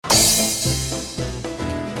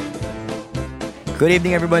Good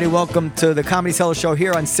evening, everybody. Welcome to the Comedy Cellar Show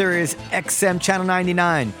here on Sirius XM Channel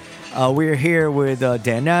 99. We're here with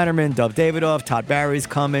Dan Natterman, Dov Davidoff, Todd Barry's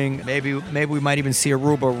coming. Maybe we might even see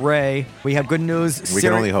Aruba Ray. We have good news. We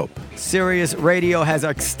can only hope. Sirius Radio has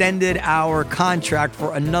extended our contract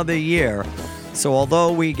for another year. So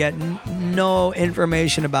although we get no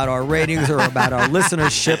information about our ratings or about our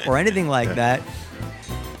listenership or anything like that,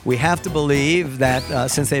 we have to believe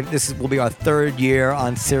that since this will be our third year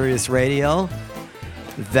on Sirius Radio,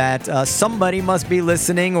 that somebody must be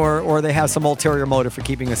listening or they have some ulterior motive for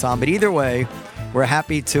keeping us on. But either way, we're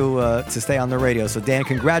happy to stay on the radio. So, Dan,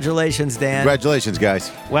 congratulations, Dan. Congratulations,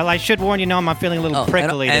 guys. Well, I should warn you, I'm feeling a little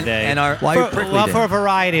prickly today. Why are you prickly, Dan? For a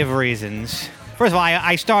variety of reasons. First of all,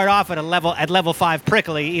 I start off at level 5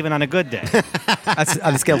 prickly, even on a good day. That's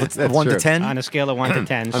on a scale of 1 to 10? On a scale of 1 to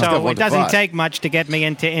 10. So it doesn't take much to get me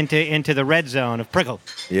into the red zone of prickle.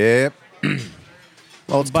 Yep.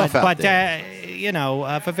 Well, it's tough out there.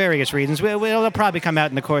 For various reasons, it'll probably come out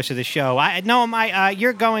in the course of the show.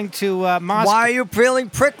 You're going to Moscow. Why are you feeling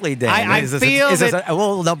prickly, Dan? We'll find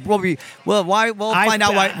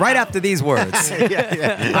out why right after these words.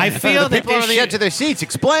 I feel that people are on the edge of their seats.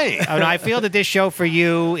 Explain. I feel that this show for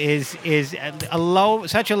you is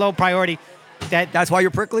such a low priority that's why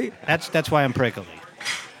you're prickly. That's why I'm prickly.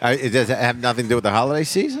 Does it have nothing to do with the holiday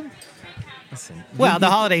season? Listen, the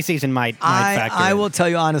holiday season might factor in. I will tell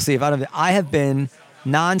you honestly, I have been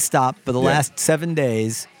nonstop for the last 7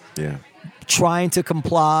 days trying to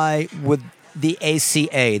comply with the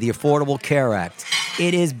ACA, the Affordable Care Act.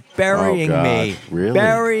 It is burying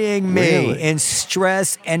me in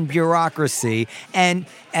stress and bureaucracy. And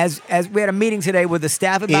as we had a meeting today with the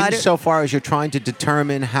staff about it. So far as you're trying to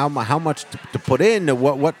determine how much to put in,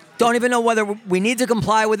 what don't even know whether we need to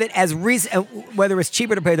comply with it whether it's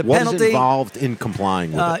cheaper to pay the penalty. What is involved in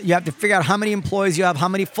complying with it? You have to figure out how many employees you have, how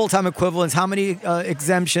many full-time equivalents, how many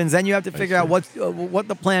exemptions. Then you have to figure out what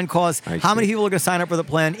the plan costs, how many people are going to sign up for the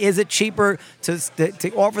plan. Is it cheaper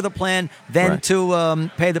to offer the plan than to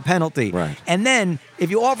pay the penalty? Right. And then if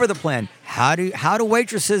you offer the plan, how do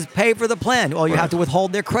waitresses pay for the plan? Well, you have to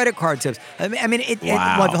withhold their credit card tips. With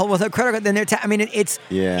a credit card, then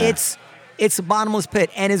it's a bottomless pit.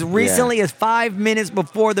 And as recently as 5 minutes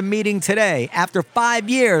before the meeting today, after 5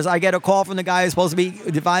 years, I get a call from the guy who's supposed to be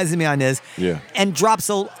advising me on this, and drops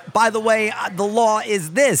by the way, the law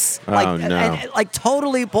is this.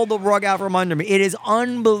 Totally pulled the rug out from under me. It is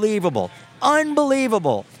unbelievable.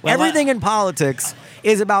 Unbelievable. Well, everything in politics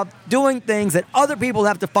is about doing things that other people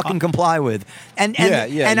have to fucking comply with. I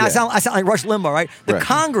sound like Rush Limbaugh, right? The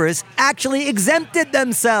Congress actually exempted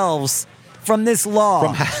themselves from this law.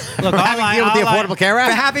 Look, having to deal with the Affordable Care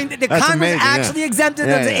Act? The Congress actually exempted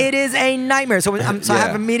them. It is a nightmare. So I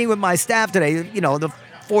have a meeting with my staff today, the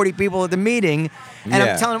 40 people at the meeting, and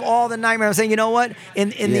I'm telling them all the nightmare. I'm saying, you know what? In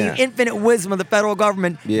the infinite wisdom of the federal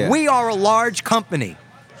government, we are a large company.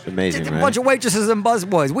 It's amazing, a bunch of waitresses and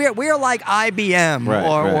busboys. We are like IBM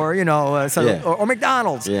or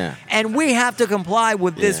McDonald's, and we have to comply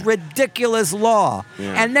with this ridiculous law.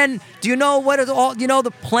 And then, do you know what is all? Do you know the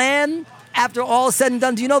plan? After all is said and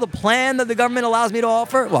done, do you know the plan that the government allows me to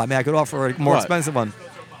offer? Well, I could offer a more expensive one.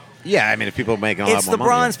 Yeah, if people are making a lot more money. It's the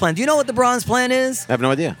bronze plan. Do you know what the bronze plan is? I have no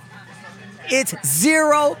idea. It's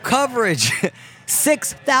zero coverage,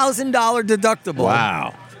 $6,000 deductible.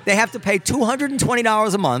 Wow. They have to pay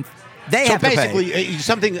 $220 a month. Basically,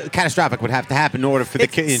 something catastrophic would have to happen in order for the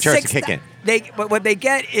insurance to kick in. What they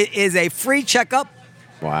get is a free checkup.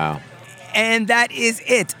 Wow. And that is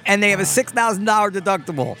it. And they have a $6,000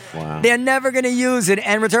 deductible. Wow. They're never going to use it.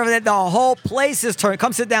 And return for that, the whole place is turning.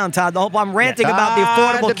 Come sit down, Todd. I'm ranting about the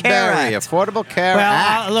Affordable Care Act. Affordable Care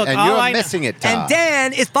Act. Look, and you're missing it, Todd. And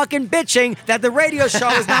Dan is fucking bitching that the radio show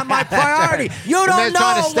is not my priority. You don't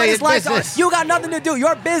know what it's like. You got nothing to do.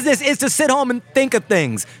 Your business is to sit home and think of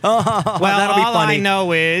things. That'll be funny. I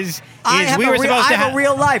know is I have a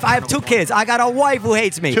real life. I have 2 kids. I got a wife who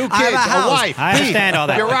hates me. 2 kids, I have a house. wife. I understand all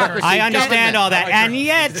that. Bureaucracy. I understand all that. And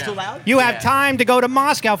yet, you have time to go to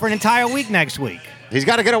Moscow for an entire week next week. He's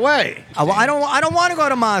got to get away. I don't want to go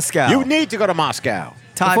to Moscow. You need to go to Moscow.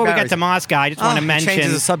 Before we get to Moscow, I just want to mention...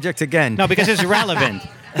 changes the subject again. No, because it's relevant.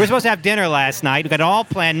 We were supposed to have dinner last night. We got it all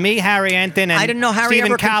planned. Me, Harry Enton, and I didn't know Harry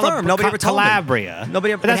Stephen ever confirmed. Nobody ever told me. Calabria.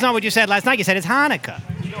 But that's not what you said last night. You said it's Hanukkah.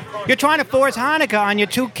 You're trying to force Hanukkah on your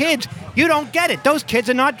 2 kids. You don't get it. Those kids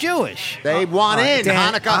are not Jewish. They want in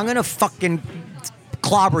Dan, Hanukkah. I'm going to fucking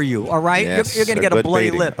clobber you, all right? Yes, you're going to get a bloody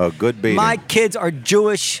beating. lip. A good beating. My kids are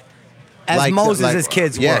Jewish as Moses'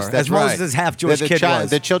 kids were. Yes, that's as Moses' half-Jewish kid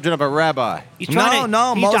was. The children of a rabbi.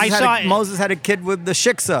 Moses had a kid with the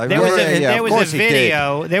shiksa.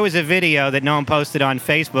 There was a video that no one posted on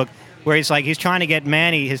Facebook where he's trying to get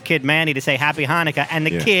Manny, his kid Manny, to say Happy Hanukkah, and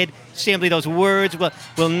the kid simply those words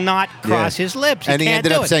will not cross his lips. And he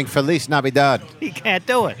ended up saying Feliz Navidad. He can't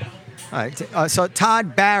do it. All right. So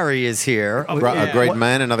Todd Barry is here. A great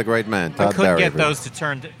man, another great man. Todd I couldn't Barry. get those to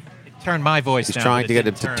turn my voice He's down. trying to get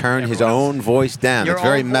him to turn his own voice down. Your It's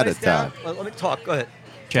very own meta, voice down? Todd. Let me talk. Go ahead.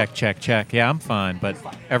 Check. Yeah, I'm fine, but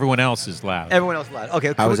everyone else is loud. Everyone else loud.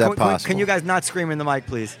 Okay. How is that possible? Can you guys not scream in the mic,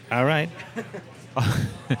 please? All right. Well,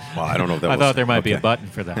 I don't know if that I was... thought there might be a okay. button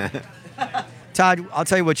for that. Todd, I'll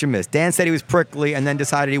tell you what you missed. Dan said he was prickly, and then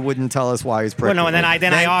decided he wouldn't tell us why he was prickly. Well, no, and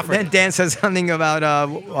then I offered. Then Dan says something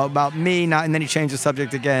about me, and then he changed the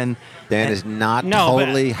subject again. Dan is not No, but-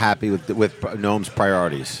 totally happy with Noam's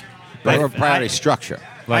priorities. Or priority structure.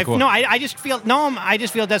 Like what? I just feel Noam. I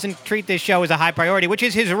just feel doesn't treat this show as a high priority, which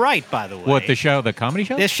is his right, by the way. What, the show, the comedy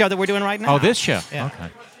show? This show that we're doing right now. Oh, this show. Yeah. Okay.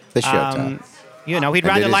 This show, Todd. He'd And it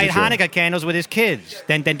rather is light a show. Hanukkah candles with his kids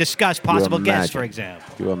than discuss possible guests, for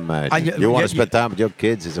example. You imagine. You want to spend time with your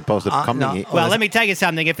kids as opposed to coming no. here. Well, let me tell you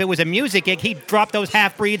something. If it was a music gig, he'd drop those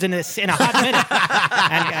half-breeds in a hot minute.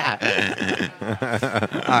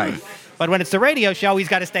 All right. But when it's the radio show, he's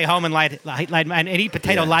got to stay home and light and eat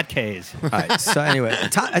potato latkes. All right. So anyway,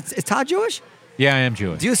 is Todd Jewish? Yeah, I am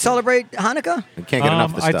Jewish. Do you celebrate Hanukkah? You can't get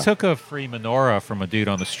enough of the I stuff. took a free menorah from a dude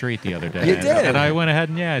on the street the other day. You did? And I went ahead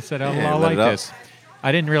and, I said, I'll lit like it up. this.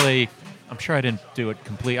 I didn't really, I'm sure I didn't do it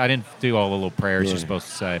complete. I didn't do all the little prayers you're supposed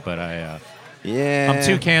to say, but Yeah. I'm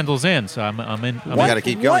 2 candles in, so I'm in. You gotta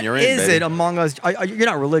keep going. You're in, What is baby. it among us? You're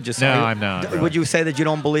not religious, No, are you? I'm not, really. Would you say that you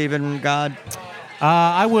don't believe in God?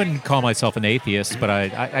 I wouldn't call myself an atheist, but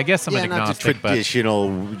I guess I'm an not the agnostic. But traditional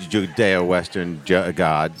Judeo-Western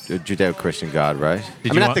God, Judeo-Christian God, right? Did I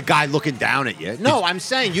you mean, not want- the guy looking down at you. No, I'm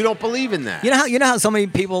saying you don't believe in that. You know how so many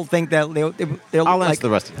people think that they're I'll like answer the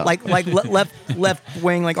rest of the time. like left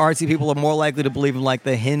wing like artsy people are more likely to believe in like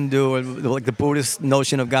the Hindu or like the Buddhist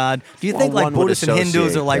notion of God. Do you think Well, like one would Buddhists and Hindus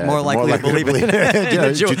associate are like that. more likely to believe in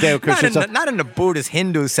the Judeo-Christian stuff. not in the Buddhist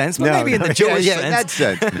Hindu sense, but maybe in the Jewish sense. in that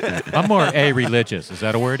sense. I'm more a-religious. Is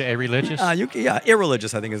that a word, a-religious?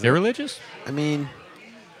 Irreligious, I think is Irreligious? I mean,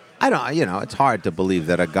 I don't. It's hard to believe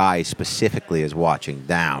that a guy specifically is watching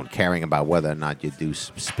down, caring about whether or not you do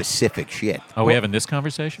specific shit. Are we having this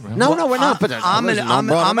conversation? Really? No, we're not. But I'm listen, an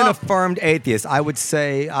brought it up. affirmed atheist. I would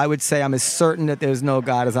say I'm as certain that there's no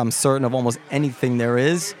God as I'm certain of almost anything there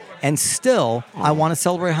is. And still, I want to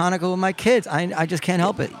celebrate Hanukkah with my kids. I just can't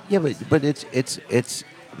help it. Yeah, but it's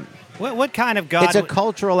What kind of God? it's a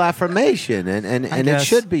cultural affirmation, and it guess.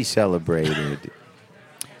 should be celebrated.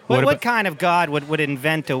 What kind of God would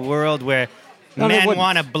invent a world where No, they men wouldn't.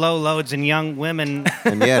 want to blow loads and young women,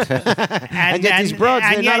 And yet, and yet these broads,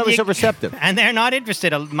 and they're yet not always you- so receptive. and they're not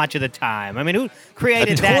interested much of the time. I mean, who A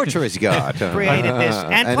created that? torturous God. Created this,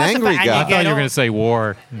 and An plus the angry fact- and God. I you thought get you were all- going to say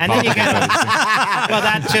war. And then you get well,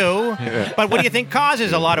 that too. But what do you think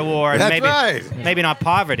causes a lot of war? That's maybe, right. Maybe not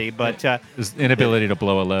poverty, but This inability to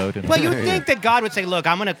blow a load. And well, you think that God would say, "Look,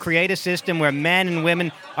 I'm going to create a system where men and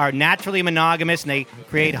women are naturally monogamous, and they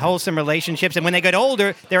create wholesome relationships, and when they get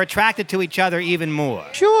older, they're attracted to each other even more."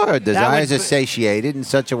 Sure, desires would- are satiated in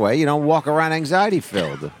such a way you don't walk around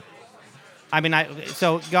anxiety-filled. I mean,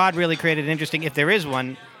 so God really created an interesting, if there is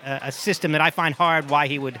one, a system that I find hard why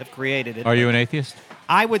He would have created it. Are you an atheist?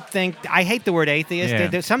 I would think. I hate the word atheist. Yeah.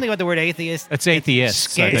 There's something about the word atheist. It's atheists. I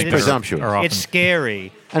scary. think, It's presumptuous. are often- It's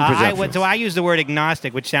scary. And presumptuous. So I use the word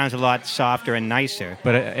agnostic, which sounds a lot softer and nicer.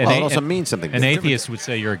 But Well, it also means something An different. atheist would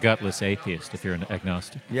say you're a gutless atheist if you're an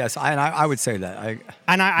agnostic. Yes, I would say that.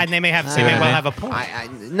 And they may have well have a point.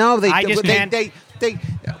 No, I just can't- they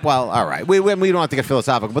well, all right. We don't have to get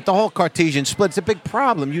philosophical, but the whole Cartesian split's a big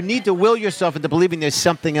problem. You need to will yourself into believing there's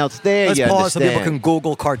something else there. Let's you pause so people can understand?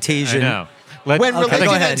 Google I Cartesian. know. When Okay, religion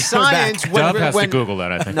go ahead. and science, We're back. Dub has to when Google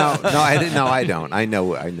that, I think. No, I didn't. No, I don't. I know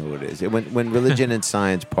what it is. When religion and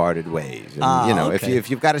science parted ways, and, okay.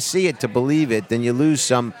 if you've got to see it to believe it, then you lose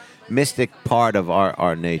some mystic part of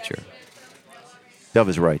our nature. Dove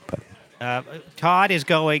is right, but Todd is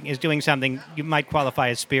doing something you might qualify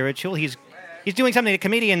as spiritual. He's doing something that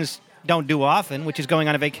comedians don't do often, which is going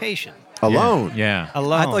on a vacation alone. Yeah.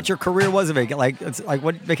 alone. I thought your career was a vacation. Like, it's like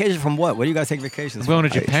what vacation from what? What do you guys take vacations I'm from?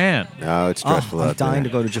 going to Japan. No, it's stressful I'm out dying to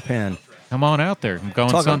there. go to Japan. Come on out there. I'm going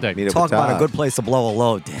Sunday. meet up Talk with about a Todd. good place to blow a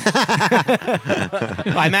load, Dan.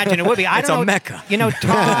 I imagine it would be. I It's don't a know, mecca. You know,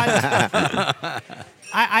 Todd.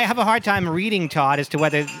 I have a hard time reading Todd as to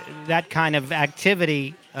whether that kind of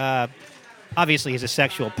activity. Obviously, he's a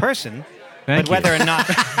sexual person. Thank but whether or not,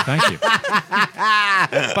 Thank you.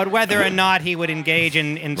 but whether or not he would engage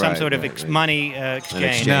in some Right, sort of right, right. money exchange.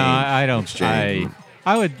 exchange. No, I don't. Exchange.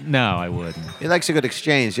 I would. No, I wouldn't. He likes a good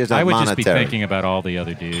exchange, just I not would monetary. just be thinking about all the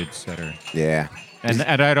other dudes that are. Yeah. And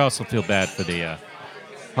I'd also feel bad for the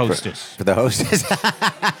hostess. For the hostess.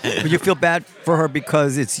 Would you feel bad for her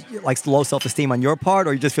because it's like low self-esteem on your part,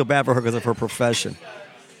 or you just feel bad for her because of her profession?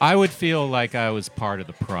 I would feel like I was part of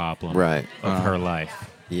the problem Right. of her life.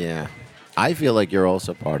 Yeah. I feel like you're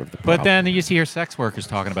also part of the problem. But then you see her sex workers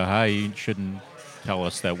talking about how you shouldn't tell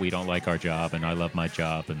us that we don't like our job and I love my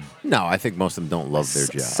job. And No, I think most of them don't love their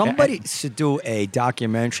job. Somebody should do a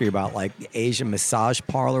documentary about like the Asian massage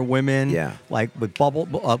parlor women. Yeah. Like with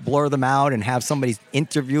blur them out and have somebody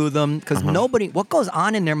interview them because nobody. What goes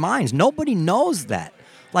on in their minds? Nobody knows that.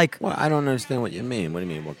 Like, Well, I don't understand what you mean. What do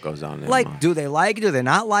you mean, what goes on there? like, do they like it? Do they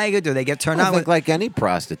not like it? Do they get turned I on? think like any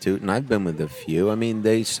prostitute, and I've been with a few, I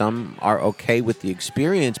mean, some are okay with the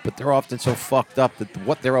experience, but they're often so fucked up that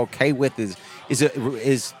what they're okay with is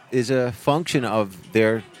a function of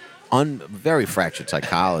their very fractured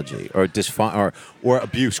psychology or or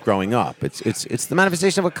abuse growing up. It's the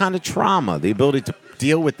manifestation of a kind of trauma, the ability to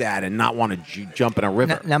deal with that and not want to jump in a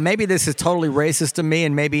river. Now, maybe this is totally racist to me,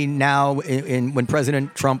 and maybe now, when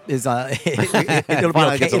President Trump is, it'll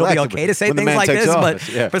be okay to say when the things man like takes this. office,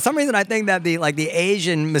 But yeah. for some reason, I think that the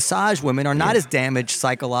Asian massage women are not as damaged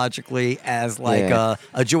psychologically as Yeah.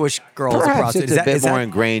 a Jewish girl as a Perhaps prostitute. it's a bit more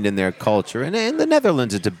ingrained in their culture. And in the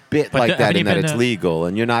Netherlands, it's a bit But like that haven't in you that been it's to- legal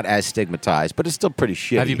and you're not as stigmatized, but it's still pretty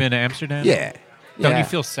shitty. have you been to Amsterdam? Yeah. Don't Yeah. you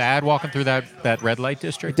feel sad walking through that red light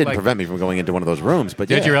district? It didn't Like- prevent me from going into one of those rooms, but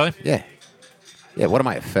Did yeah. you really? Yeah. Yeah, what am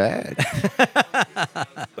I, a fag?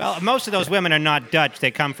 Well, most of those women are not Dutch.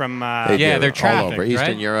 They come from. They Yeah, do, they're all trafficked, over Eastern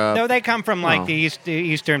right? Europe. No, they come from like Oh. the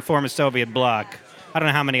Eastern former Soviet bloc. I don't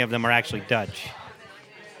know how many of them are actually Dutch.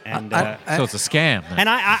 And So it's a scam. then. and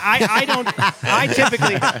I don't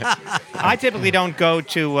I typically don't go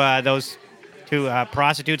to those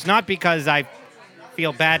prostitutes, not because I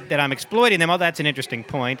feel bad that I'm exploiting them. Oh, that's an interesting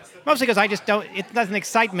point. Mostly because I just don't. It doesn't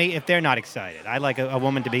excite me if they're not excited. I like a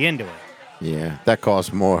woman to be into it. Yeah, that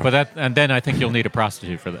costs more. And then I think you'll need a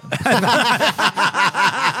prostitute for that.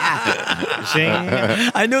 Zing.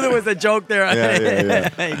 I knew there was a joke there.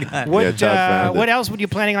 Yeah. What Yeah, Todd found what it. else were you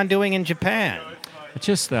planning on doing in Japan? It's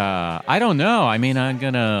just I don't know. I mean, I'm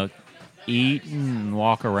gonna eat and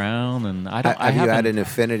walk around, and I don't. Have you had haven't- an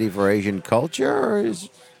affinity for Asian culture, or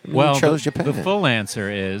Well, you chose the, Japan? the full answer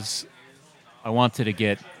is I wanted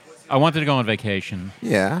to go on vacation,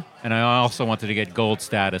 Yeah, and I also wanted to get gold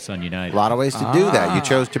status on United. a lot of ways to do that. You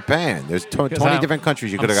chose Japan. There's 20 different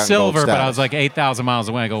countries you could have gotten silver, gold but I status. was like 8,000 miles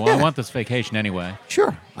away. I go, well, Yeah. I want this vacation anyway.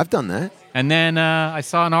 Sure, I've done that. And then I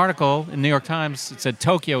saw an article in New York Times. It said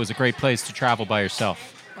Tokyo is a great place to travel by yourself.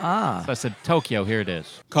 So I said, Tokyo, here it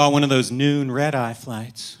is. Call one of those noon red-eye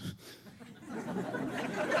flights.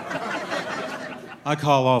 I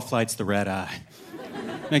call all flights the red-eye.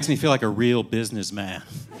 Makes me feel like a real businessman.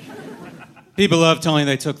 People love telling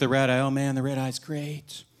me they took the red-eye. Oh, man, the red-eye's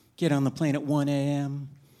great. Get on the plane at 1 a.m.,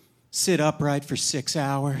 sit upright for 6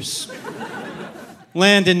 hours,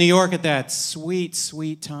 land in New York at that sweet,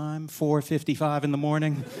 sweet time, 4:55 in the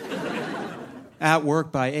morning, at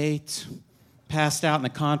work by 8, passed out in the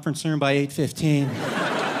conference room by 8:15,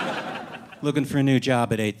 looking for a new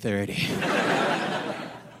job at 8:30.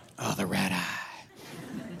 Oh, the red eye.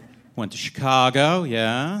 Went to Chicago,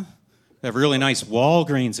 yeah. They have really nice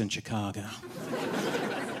Walgreens in Chicago.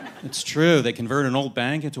 It's true, they converted an old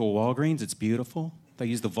bank into a Walgreens. It's beautiful. They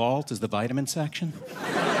use the vault as the vitamin section.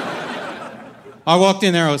 I walked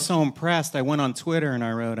in there, I was so impressed. I went on Twitter and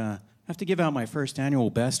I wrote, I have to give out my first annual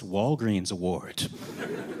Best Walgreens Award.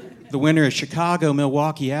 The winner is Chicago,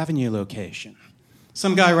 Milwaukee Avenue location.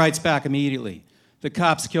 Some guy writes back immediately, the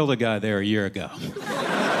cops killed a guy there a year ago.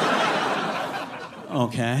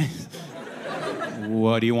 Okay.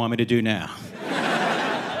 What do you want me to do now?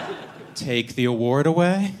 Take the award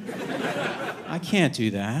away? I can't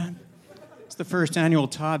do that. It's the first annual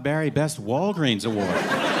Todd Barry Best Walgreens Award.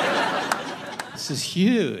 This is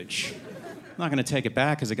huge. I'm not going to take it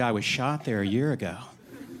back because a guy was shot there a year ago.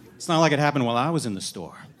 It's not like it happened while I was in the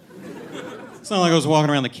store. It's not like I was walking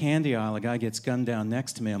around the candy aisle, a guy gets gunned down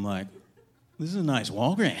next to me. I'm like, this is a nice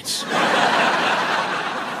Walgreens.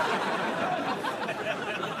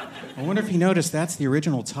 I wonder if he noticed that's the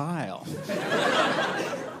original tile.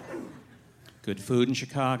 Good food in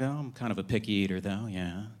Chicago. I'm kind of a picky eater, though,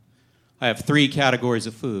 yeah. I have 3 categories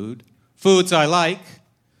of food. Foods I like,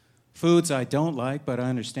 foods I don't like, but I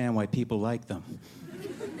understand why people like them.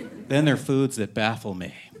 Then there are foods that baffle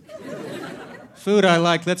me. Food I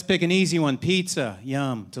like, let's pick an easy one. Pizza,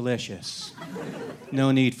 yum, delicious.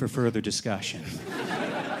 No need for further discussion.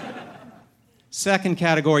 Second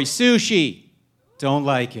category, sushi. Don't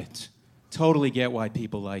like it. Totally get why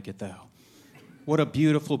people like it, though. What a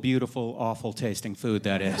beautiful, beautiful, awful tasting food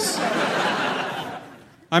that is.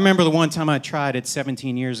 I remember the one time I tried it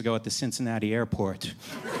 17 years ago at the Cincinnati airport.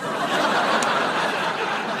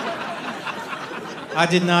 I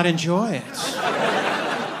did not enjoy it.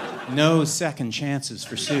 No second chances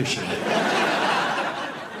for sushi.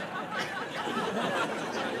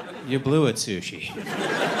 You blew it, sushi.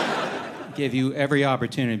 Gave you every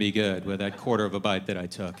opportunity to be good with that quarter of a bite that I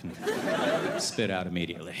took and spit out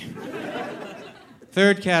immediately.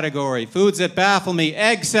 Third category, foods that baffle me,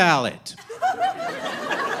 egg salad.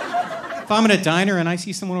 If I'm in a diner and I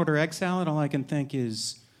see someone order egg salad, all I can think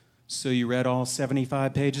is, so you read all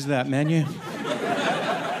 75 pages of that menu?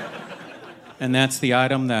 And that's the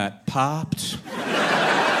item that popped?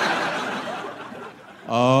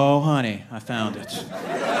 Oh, honey, I found it.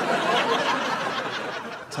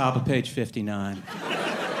 Top of page 59.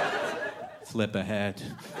 Flip ahead.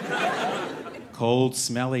 Cold,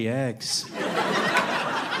 smelly eggs.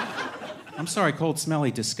 I'm sorry, cold,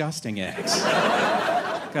 smelly, disgusting eggs.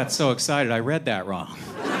 Got so excited I read that wrong.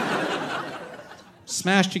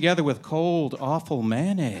 Smashed together with cold, awful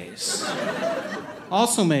mayonnaise.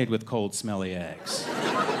 Also made with cold, smelly eggs.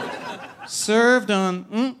 Served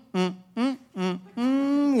on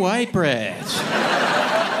white bread.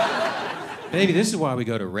 Baby, this is why we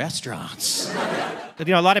go to restaurants. You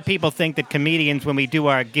know, a lot of people think that comedians, when we do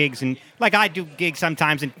our gigs, and like I do gigs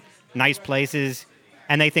sometimes in nice places,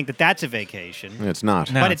 and they think that that's a vacation. It's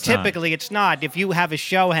not. No, But it's not. typically it's not. If you have a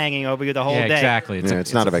show hanging over you the whole Yeah, day. exactly.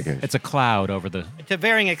 It's not a vacation. It's a cloud over the. To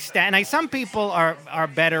varying extent. And some people are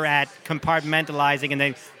better at compartmentalizing and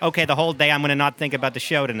then, okay, the whole day I'm going to not think about the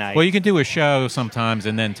show tonight. Well, you can do a show sometimes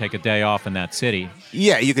and then take a day off in that city.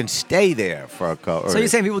 Yeah, you can stay there for a couple. So you're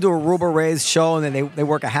saying people do a Ruba Ray's show and then they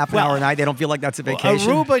work a half an hour a night? They don't feel like that's a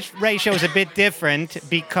vacation? Aruba ratio is a bit different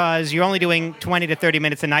because you're only doing 20 to 30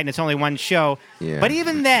 minutes a night and it's only one show. Yeah. But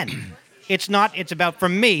even then, it's not, it's about, for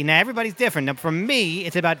me, now everybody's different. Now, for me,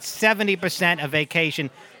 it's about 70% a vacation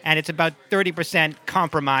and it's about 30%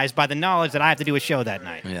 compromised by the knowledge that I have to do a show that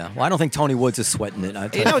night. Yeah. Well, I don't think Tony Woods is sweating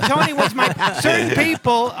it. You know, Tony was certain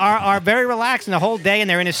people are very relaxed in the whole day and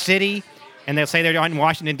they're in a city and they'll say they're in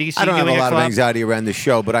Washington, D.C. I don't have doing a lot of club. anxiety around the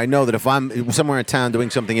show, but I know that if I'm somewhere in town doing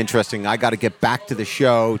something interesting, I got to get back to the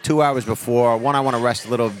show 2 hours before. One, I want to rest a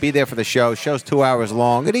little, be there for the show. Show's 2 hours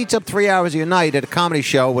long. It eats up 3 hours of your night at a comedy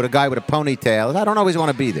show with a guy with a ponytail. I don't always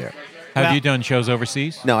want to be there. Have Well- you done shows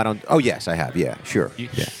overseas? No, I don't. Oh, yes, I have. Yeah, sure. You-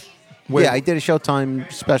 Yeah. Yeah, I did a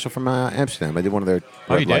Showtime special from Amsterdam. I did one of their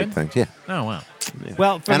Oh, red you light did? things. Yeah. Oh, wow.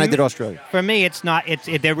 Well, for And I me- did Australia. For me, it's not.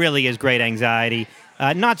 There really is great anxiety.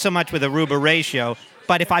 Not so much with Aruba ratio,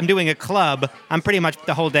 but if I'm doing a club, I'm pretty much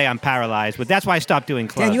the whole day I'm paralyzed with. That's why I stopped doing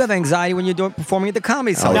clubs. Dan, you have anxiety when you're performing at the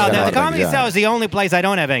Comedy Cellar. Oh, no, got a lot the of comedy anxiety. cell is the only place I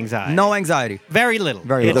don't have anxiety. No anxiety. Very little.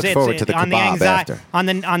 Very little. Look forward to the on the kebab after. On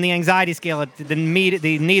the anxiety scale, the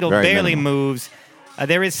needle Very barely minimal. moves.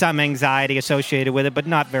 There is some anxiety associated with it, but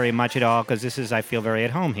not very much at all because I feel very at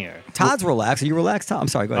home here. Todd's relaxed. Are you relaxed, Todd? I'm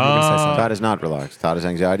sorry. Go ahead. You were gonna say something. Todd is not relaxed. Todd is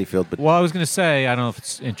anxiety filled, but Well, I was going to say, I don't know if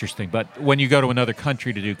it's interesting, but when you go to another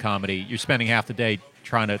country to do comedy, you're spending half the day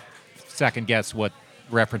trying to second guess what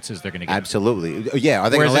references they're going to get. absolutely. Yeah, are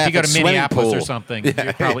they Whereas going to if you go laugh at to swimming Minneapolis pool? or something,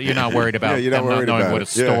 you're not worried about Yeah, you're not them not worried knowing about what a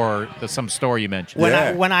it. Yeah. store, some store you mentioned.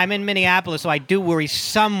 When I'm in Minneapolis, so I do worry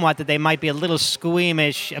somewhat that they might be a little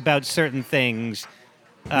squeamish about certain things.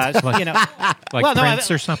 You know, Like well, no,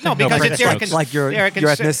 Prince or something? No, because Prince they're jokes. Like your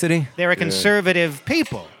ethnicity? They're a conservative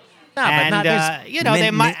people, No, but not- and you know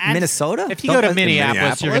they might. and- Minnesota? If you go to Don't-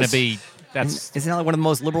 Minneapolis, you're going to Minneapolis? be. That's Isn't that like one of the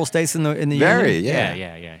most liberal states in the Very, union?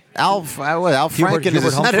 yeah. Al Franken Hubert is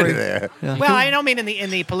a senator Humphrey. there. Yeah. Well, I don't mean in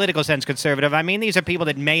the political sense conservative. I mean these are people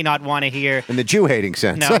that may not want to hear. In the Jew-hating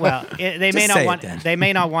sense. No, well, they may Just not say it want. then. They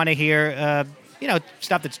may not want to hear.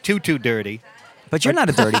 Stuff that's too dirty. But you're not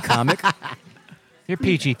a dirty comic. you're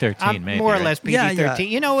PG-13, I'm maybe. more or right? less Yeah, PG-13. yeah.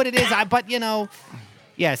 You know what it is?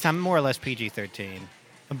 Yes, I'm more or less PG-13.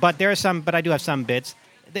 But there are some. But I do have some bits.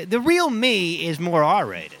 The real me is more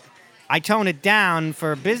R-rated. I tone it down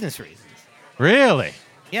for business reasons. Really?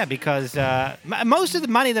 Yeah, because most of the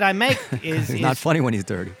money that I make is It's not funny when he's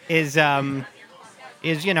dirty. is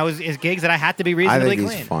gigs that I have to be I reasonably think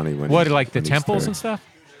clean. he's funny when What, he's- like the when he's temples there. and stuff?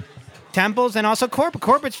 Temples and also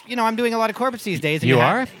corporates. I'm doing a lot of corporates these days. and You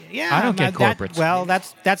have- are? Yeah. I don't get corporates. Well,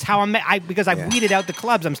 that's how because I weeded out the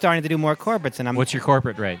clubs. I'm starting to do more corporates, and I'm. What's your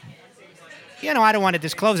corporate rate? I don't want to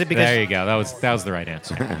disclose it because There you go. That was the right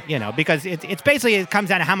answer. because it's basically it comes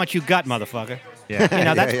down to how much you got, motherfucker. Yeah. You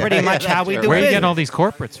know, that's pretty much how we do Where are you business. getting all these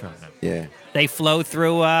corporates from? Then? Yeah. They flow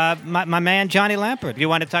through my man Johnny Lampert. If you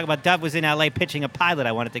want to talk about Dove was in L.A. pitching a pilot,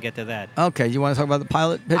 I wanted to get to that. Okay, you want to talk about the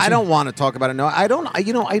pilot pitching? I don't want to talk about it. No, I don't.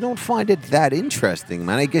 I don't find it that interesting,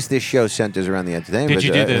 man. I guess this show centers around the entertainment. Did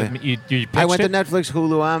you do the? You pitched I went it? to Netflix,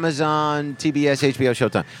 Hulu, Amazon, TBS, HBO,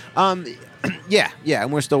 Showtime. Yeah,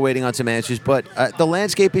 and we're still waiting on some answers. But the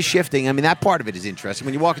landscape is shifting. I mean, that part of it is interesting.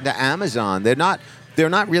 When you walk into Amazon, they're not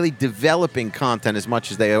really developing content as much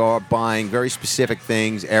as they are buying very specific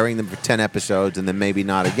things, airing them for 10 episodes, and then maybe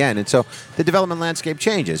not again. And so the development landscape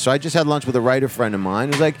changes. So I just had lunch with a writer friend of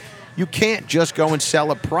mine who's like, you can't just go and sell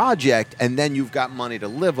a project and then you've got money to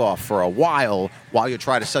live off for a while you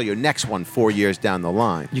try to sell your next one 4 years down the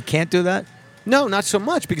line. You can't do that? No, not so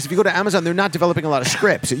much, because if you go to Amazon, they're not developing a lot of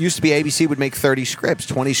scripts. It used to be ABC would make 30 scripts,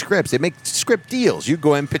 20 scripts. They make script deals. You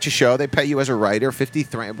go in, pitch a show, they pay you as a writer,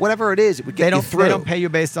 53, whatever it is, it would get you through. They don't pay you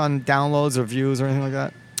based on downloads or views or anything like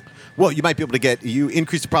that? Well, you might be able to you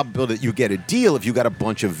increase the probability that you get a deal if you got a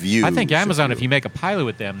bunch of views. I think Amazon, if you make a pilot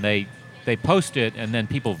with them, they post it and then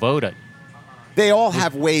people vote it. They all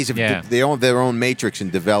have ways of, Yeah. they all have their own matrix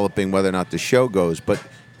in developing whether or not the show goes, but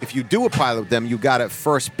if you do a pilot with them, you got to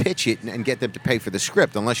first pitch it and get them to pay for the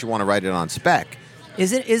script, unless you want to write it on spec.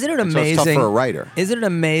 Isn't it amazing? So it's tough for a writer. Isn't it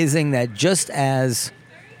amazing that just as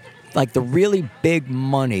like the really big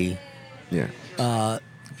money Yeah.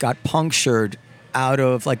 got punctured out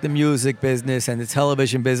of like the music business and the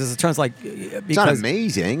television business, it turns like because It's not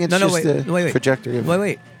amazing. It's just the trajectory of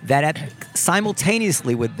wait. That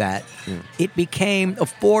simultaneously with that, it became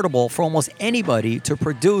affordable for almost anybody to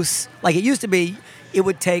produce. Like it used to be, it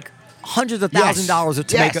would take hundreds of thousands of dollars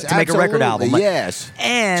to make a record album. Yes,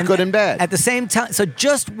 and it's good and bad at the same time. So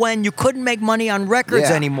just when you couldn't make money on records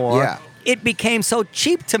anymore, it became so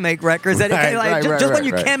cheap to make records that when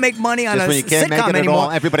you can't make money on just a when you can't make sitcom it at anymall,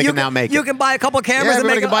 all, everybody can now make it. You can buy a couple of cameras. Yeah, and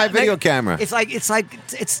everybody can buy a video camera.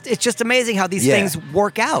 It's just amazing how these things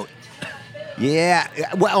work out. Yeah.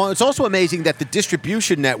 Well, it's also amazing that the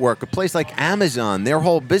distribution network, a place like Amazon, their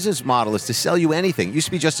whole business model is to sell you anything. It used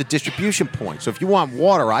to be just a distribution point. So if you want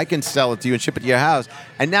water, I can sell it to you and ship it to your house.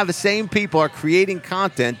 And now the same people are creating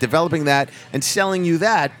content, developing that, and selling you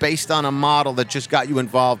that based on a model that just got you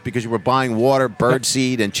involved because you were buying water,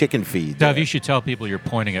 birdseed, and chicken feed. Dove, you should tell people you're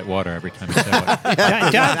pointing at water every time you say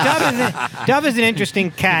it. Dove is an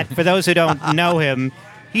interesting cat. For those who don't know him,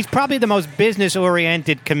 he's probably the most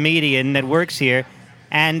business-oriented comedian that works here.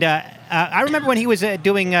 And I remember when he was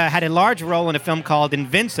had a large role in a film called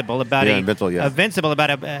Invincible about Invincible about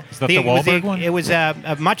Is that the Wahlberg one? It was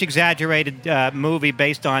a much exaggerated movie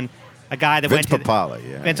based on a guy that Vince went to Papale,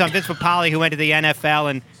 Vince Papale, who went to the NFL,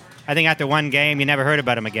 and I think after one game, you never heard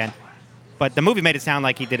about him again. But the movie made it sound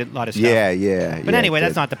like he did a lot of stuff. Yeah. But anyway,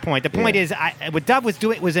 that's not the point. The point is, what Dove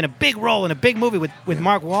was in a big role in a big movie with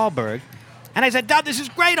Mark Wahlberg. And I said, Dove, this is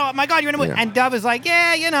great. Oh, my God, you're in a movie. Yeah. And Dove was like,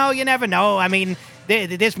 yeah, you never know. I mean,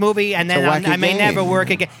 this movie, and then I may never work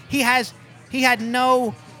again. He had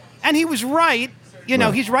no, and he was right.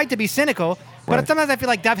 He's right to be cynical. But sometimes I feel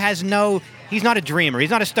like Dove he's not a dreamer. He's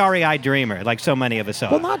not a starry-eyed dreamer like so many of us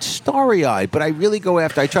are. Well, not starry-eyed, but I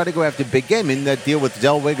try to go after big game. In that deal with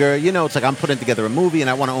Zellweger, it's like I'm putting together a movie and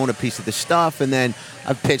I want to own a piece of the stuff. And then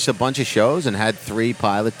I've pitched a bunch of shows and had 3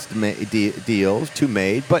 pilot deals, 2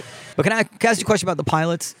 made. But can I ask you a question about the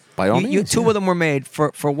pilots? By all means. 2 of them were made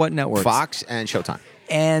for what networks? Fox and Showtime.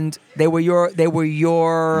 And they were your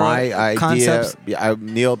my idea. concepts?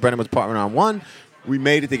 Neil Brennan was partner on one. We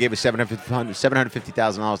made it. They gave us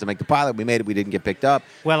 $750,000 to make the pilot. We made it. We didn't get picked up.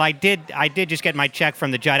 Well, I did just get my check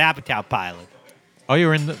from the Judd Apatow pilot. Oh, you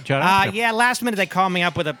were in the Judd Apatow? Yeah, last minute they called me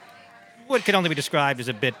up with what could only be described as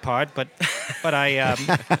a bit part, but I'm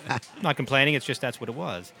not complaining. It's just that's what it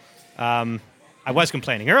was. I was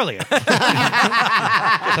complaining earlier.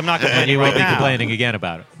 I'm not complaining. You won't right be now. complaining again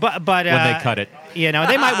about it. But when they cut it, they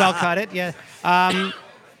might well cut it. Yeah.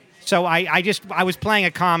 So I was playing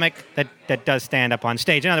a comic that does stand up on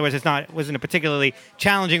stage. In other words, it wasn't a particularly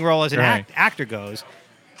challenging role as an actor goes.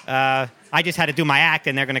 I just had to do my act,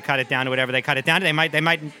 and they're going to cut it down to whatever they cut it down to. They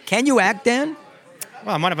might. Can you act, Dan?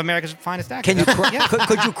 Well, I'm one of America's finest actors. Can you? Yeah.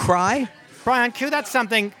 Could you cry? Cry on cue? That's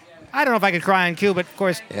something. I don't know if I could cry on cue, but of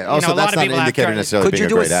course, also, a lot of people have tried. necessarily Could you being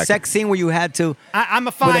do a great actor. sex scene where you had to? I'm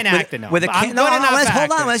a fine actor, no. Hold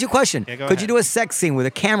on. Let's you a question. Yeah, Could you do a sex scene with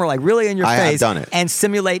a camera like really in your I have face done it. and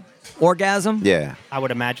simulate orgasm? Yeah. I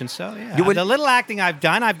would imagine so. Yeah. You would- The little acting I've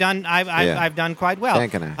done quite well.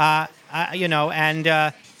 Thank you.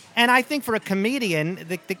 And I think for a comedian,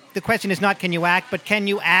 the question is not can you act, but can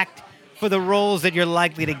you act for the roles that you're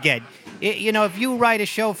likely to get. If you write a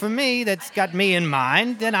show for me that's got me in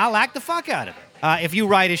mind, then I'll act the fuck out of it. If you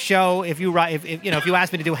write a show, if you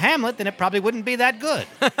asked me to do Hamlet, then it probably wouldn't be that good.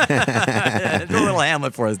 Do a little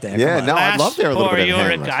Hamlet for us, Dan. Yeah, Come on. no, I'd love to hear a little bit of Poor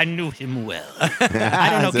Hamlet. I knew him well. I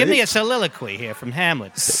don't know. Give me a soliloquy here from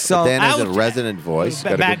Hamlet. So Dan has a out- resonant voice.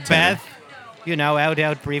 Got a good Macbeth,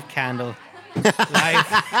 out, brief candle.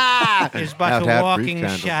 Life is but Out, a brief walking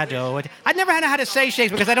candle. shadow. I never know how to say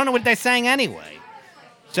Shakespeare because I don't know what they're saying anyway.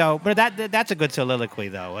 So, but that's a good soliloquy,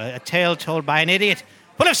 though. A tale told by an idiot,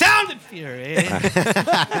 full of sound and fury, Very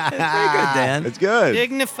good, Dan. It's good.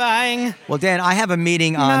 dignifying. Well, Dan, I have a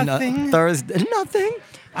meeting on Nothing. Thursday. Nothing.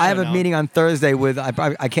 I have don't a know. meeting on Thursday with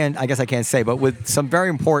I guess I can't say, but with some very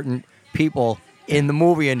important people in the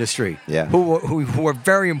movie industry. Yeah. Who are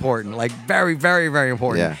very important, like very, very, very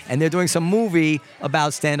important. Yeah. And they're doing some movie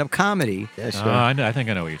about stand-up comedy. Yeah, sure. I think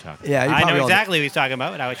I know what you're talking Yeah, you I probably know all exactly what he's talking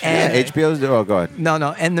about. I was And- yeah, HBO's. Oh, go ahead. No,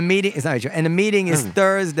 and the meeting is not true. And the meeting is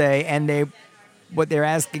Thursday, and what they're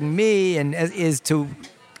asking me is to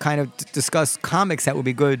kind of discuss comics that would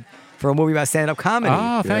be good for a movie about stand-up comedy.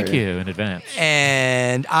 Oh, thank you in advance.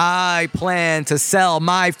 And I plan to sell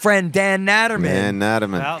my friend Dan Natterman. Man,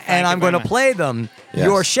 Natterman. Well, thank And you I'm very going to much. play them Yes.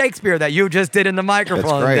 your Shakespeare that you just did in the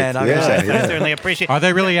microphone. great. Dan. I'm Yeah, gonna say. I certainly appreciate. Are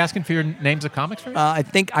they really asking for your names of comics first? I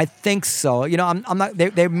think so. You know, I'm not.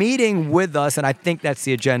 They're meeting with us, and I think that's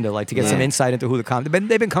the agenda, like to get some insight into who the comic.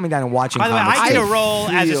 They've been coming down and watching. By the way, comics. I did a I role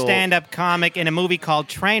as a feel- stand-up comic in a movie called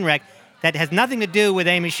Trainwreck that has nothing to do with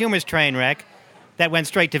Amy Schumer's Trainwreck, that went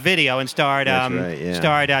straight to video and starred That's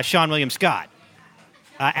right, yeah. Sean William Scott.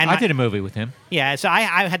 And I did a movie with him. Yeah, so I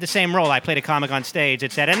had the same role. I played a comic on stage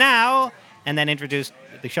that said, "And now," and then introduced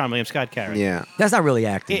the Sean William Scott character. Yeah. That's not really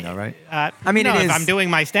acting, though, right? I mean, it if is- I'm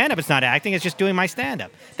doing my stand-up, it's not acting. It's just doing my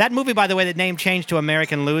stand-up. That movie, by the way, the name changed to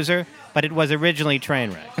American Loser, but it was originally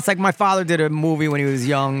Trainwreck. It's like my father did a movie when he was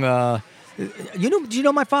young. Did you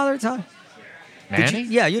know my father at the time? Did Manny? you?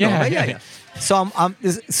 Yeah, you know. right? Yeah.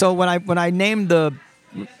 So when I named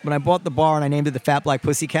when I bought the bar and I named it the Fat Black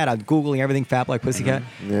Pussycat, I was Googling everything Fat Black Pussycat.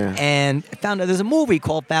 Yeah. And found out there's a movie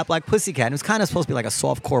called Fat Black Pussycat. And it was kind of supposed to be like a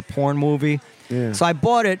softcore porn movie. Yeah. So I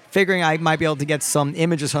bought it figuring I might be able to get some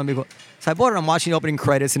images from people. So I bought it, I'm watching the opening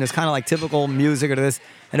credits, and it's kind of like typical music or this.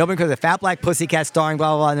 And opening credits, Fat Black Pussycat starring blah,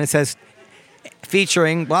 blah, blah. And it says,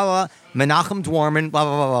 featuring blah, blah, blah, Menachem Dworman, blah,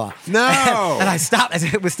 blah, blah, blah. No. And I stopped. I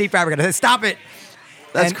said, with Steve Fabric, I said, stop it.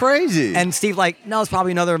 That's And- crazy. And Steve like, no, it's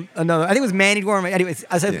probably another. I think it was Manny Dworman. Anyways,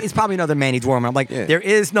 I said, Yeah. it's probably another Manny Dworman. I'm like, Yeah. there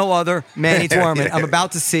is no other Manny Dworman. Yeah. I'm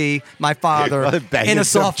about to see my father Banging in a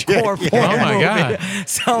some softcore chick. porn Oh, my movie. God.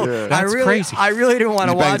 So Yeah. That's crazy. I really didn't want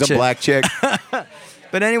to He bangs watch a it. black chick.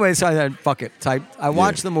 But anyway, so I said, fuck it. So I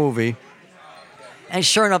watched the movie. And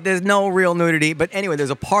sure enough, there's no real nudity. But anyway, there's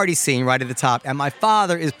a party scene right at the top. And my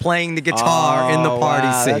father is playing the guitar in the party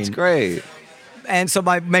wow, scene. That's great. And so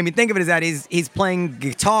what made me think of it is that he's playing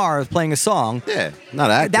guitar, playing a song. Yeah, not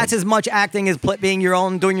acting. That's as much acting as being your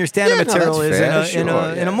own, doing your stand-up Yeah, no, material that's is fair, in a sure,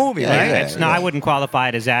 in a yeah. movie, Yeah, right? yeah. It's not, I wouldn't qualify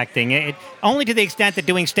it as acting. Only to the extent that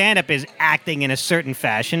doing stand-up is acting in a certain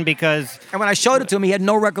fashion, because And when I showed it to him, he had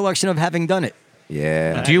no recollection of having done it.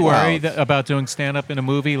 Yeah. Do you Wow. worry about doing stand-up in a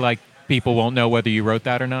movie? Like, people won't know whether you wrote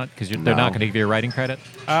that or not? Because they're No. not going to give you a writing credit?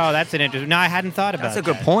 oh, that's an interesting. No, I hadn't thought about. That's a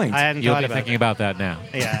good that. point. I hadn't You'll thought be about thinking about that now.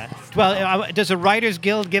 that. Yeah. Well, does the Writers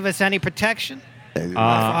Guild give us any protection? But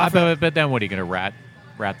then what, are you going to rat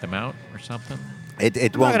them out or something? It I'm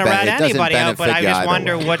not won't going to rat it doesn't anybody out, but I benefit you just either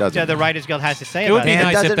wonder way. It what doesn't. the Writers Guild has to say It would about be it. It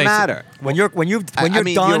nice if doesn't they matter. When you're I done,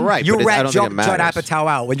 mean, you're right, you but I rat don't think it Judd matters. Apatow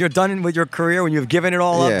out. When you're done with your career, when you've given it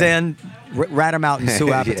all Yeah. up, then rat him out and sue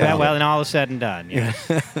Yeah. Apatow. Yeah, well, and all is said and done. Yeah.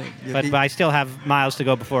 but I still have miles to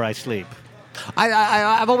go before I sleep.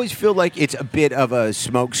 I've always feel like it's a bit of a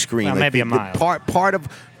smoke screen. Well, like maybe the, a mile.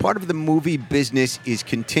 Part of the movie business is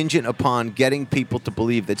contingent upon getting people to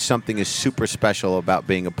believe that something is super special about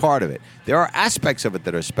being a part of it. There are aspects of it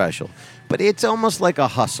that are special, but it's almost like a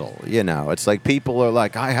hustle. You know, it's like people are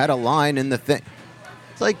like, I had a line in the thing.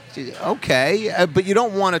 It's like, okay, but you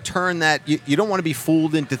don't want to turn that. You don't want to be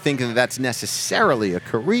fooled into thinking that that's necessarily a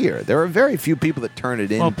career. There are very few people that turn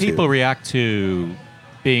it into. Well, people react to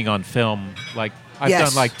being on film. Like, I've Yes.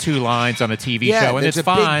 done like 2 lines on a TV Yeah, show, and it's it's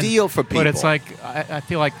a big fine. deal for But it's people. like, I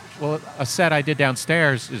feel like, well, a set I did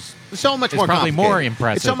downstairs is so much It's more probably complicated. more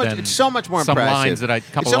impressive It's so much more some impressive. lines that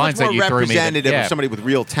couple it's so lines much that more you threw me. That, representative yeah. of somebody with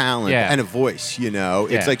real talent Yeah. and a voice. You know,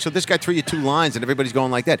 it's Yeah. like, so this guy threw you 2 lines and everybody's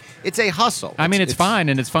going like that. It's a hustle. I mean, it's fine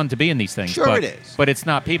and it's fun to be in these things. Sure but, it is. But it's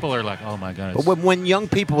not. People are like, oh my god. But when young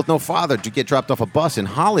people with no father get dropped off a bus in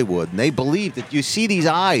Hollywood, and they believe that you see these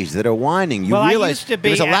eyes that are whining, you well, realize I used to be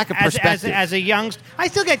there's a lack of as perspective. a youngster. I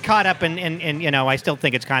still get caught up in I still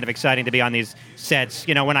think it's kind of exciting to be on these sets.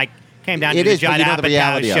 You know, when I came down It to the is, but Judd you know the Apatow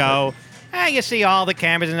reality of show, you see all the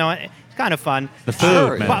cameras and all. It's kind of fun. The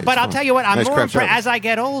food, man. But I'll tell you what, I'm Nice more craft service. as I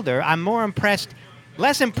get older, I'm more impressed.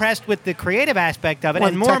 Less impressed with the creative aspect of it, Well,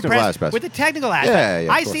 and the more technical impressed aspects. with the technical aspect.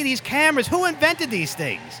 Yeah, I of see course. these cameras. Who invented these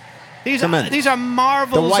things? These Tremendous. are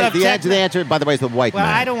marvels of The answer, by the way, is the white Well,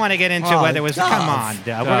 man. I don't want to get into Oh, whether it was. Dove. Come on,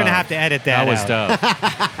 Dove. We're going to have to edit that That was out. Dove.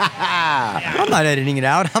 I'm not editing it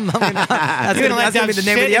out. That's You're going to let gonna Dove be the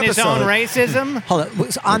name of shit the in his own episode. racism? Hold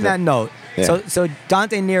on. So on that note, Yeah. so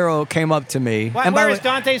Dante Nero came up to me. Why, and by where the is way,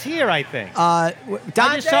 Dante's here, I think. Dante,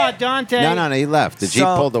 I just saw Dante. No, he left. The Jeep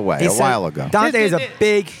So, pulled away he a said while ago. Dante is a This-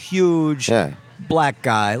 big, huge Yeah. black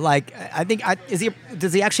guy. Like I think,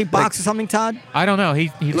 does he actually box or something, Todd? I don't know.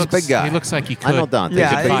 He He's looks a big guy. He looks like he could. I know Dante. Yeah,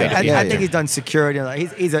 He's a big I, guy. I, Yeah, I yeah. think he's done security.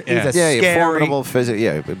 Like, he's a Yeah. scary, Formidable physical.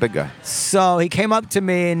 Yeah, a big guy. So he came up to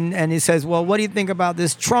me and he says, "Well, what do you think about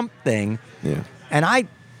this Trump thing?" Yeah. And I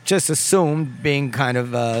just assumed, being kind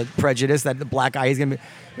of prejudiced, that the black guy is going to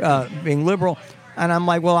be being liberal. And I'm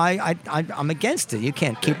like, well, I'm against it. You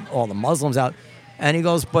can't keep all the Muslims out. And he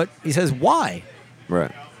goes, but he says, why?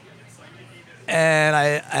 Right.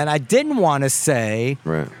 And I didn't want to say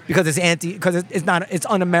Right. because it's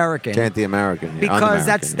un-American. It's anti-American. Yeah, Because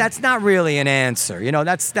un-American, that's not really an answer. You know,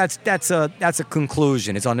 that's a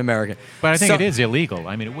conclusion. It's un-American. But I think So- it is illegal.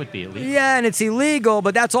 I mean, it would be illegal. Yeah, and it's illegal,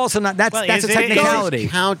 but that's also not. That's Well, that's a is it- technicality.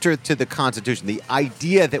 counter to the Constitution. The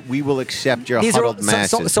idea that we will accept your These are- huddled so-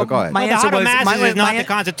 masses. so But go ahead. my Well, the answer Heart of was- Masses my- is not my- the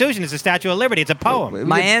Constitution. It's the Statue of Liberty. It's a poem.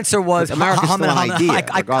 My answer was America's still an idea, I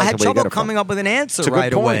regardless had of where you trouble get it coming from. up with an answer It's a good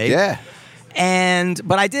right point, away. yeah.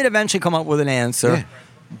 But I did eventually come up with an answer. Yeah.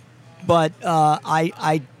 But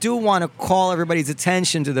I do want to call everybody's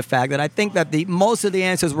attention to the fact that I think that most of the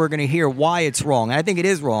answers we're going to hear why it's wrong, and I think it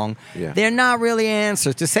is wrong. Yeah. They're not really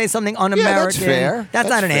answers. To say something un-American, fair. That's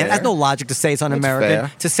not That's an answer. fair. That's no logic to say it's un-American.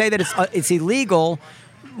 fair. To say that it's illegal.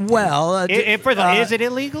 Well, Is it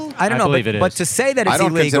illegal? I don't I know, believe but, it but is. to say that it's I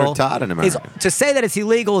don't consider illegal Todd an is American. to say that it's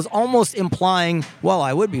illegal is almost implying, well,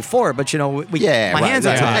 I would be for it, but my right, hands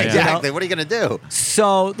are right, tied. you know? Exactly. What are you going to do?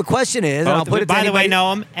 So the question is, and I'll put it to By the way,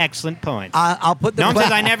 anybody- Noam, excellent point. I'll put the Noam que-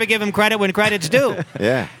 says I never give him credit when credit's due.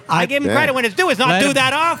 Yeah. I give him Yeah. credit when it's due. It's not Let due him-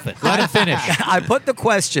 that often. Let him finish. I put the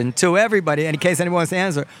question to everybody, and in case anyone wants to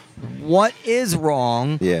answer, what is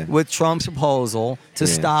wrong Yeah. with Trump's proposal to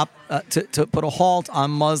Yeah. stop, to put a halt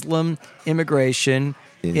on Muslim immigration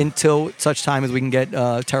until such time as we can get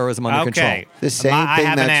terrorism under Okay. control? The same I thing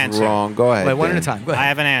have an that's answer. wrong. Go ahead. Wait, one at a Dan. time. Go ahead. I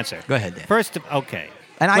have an answer. Go ahead, Dan. First, okay.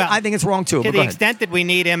 And Well, I think it's wrong too. to But the go ahead. extent that we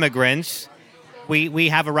need immigrants, we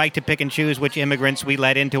have a right to pick and choose which immigrants we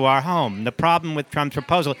let into our home. The problem with Trump's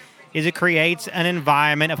proposal is it creates an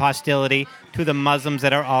environment of hostility to the Muslims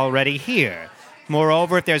that are already here.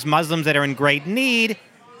 Moreover, if there's Muslims that are in great need,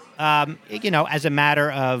 as a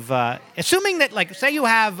matter of assuming that, like, say you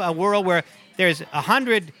have a world where there's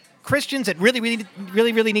 100 Christians that really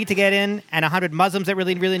need to get in, and 100 Muslims that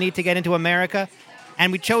really need to get into America,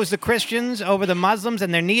 and we chose the Christians over the Muslims,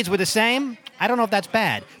 and their needs were the same. I don't know if that's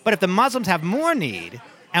bad, but if the Muslims have more need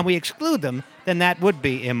and we exclude them, then that would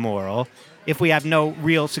be immoral if we have no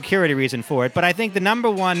real security reason for it. But I think the number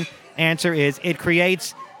one answer is it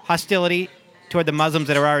creates hostility toward the Muslims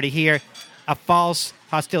that are already here, a false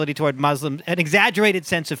hostility toward Muslims, an exaggerated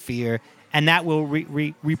sense of fear, and that will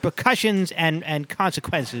repercussions and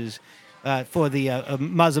consequences for the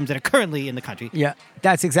Muslims that are currently in the country. Yeah,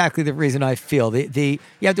 that's exactly the reason I feel. You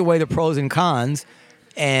have to weigh the pros and cons,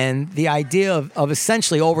 and the idea of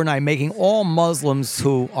essentially overnight making all Muslims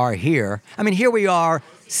who are here. I mean, here we are,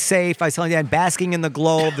 safe. I was telling you, basking in the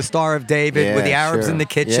glow of the Star of David Yeah, with the Arabs sure. in the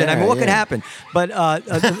kitchen. I Yeah, mean, what could yeah. happen? But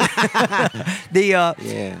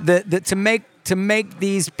to make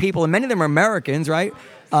these people, and many of them are Americans, right?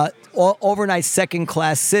 Overnight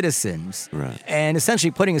second-class citizens, Right. and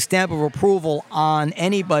essentially putting a stamp of approval on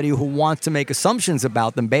anybody who wants to make assumptions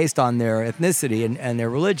about them based on their ethnicity and their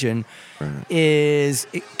religion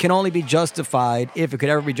it can only be justified, if it could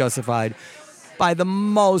ever be justified, by the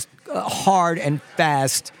most hard and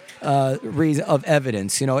fast reason of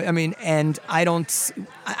evidence. I mean, and I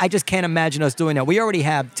just can't imagine us doing that. We already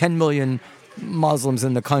have 10 million Muslims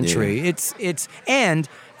in the country. Yeah. And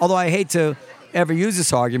although I hate to ever use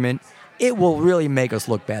this argument, it will really make us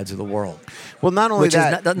look bad to the world. Well, not only Which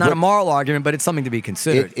that, is not a moral argument, but it's something to be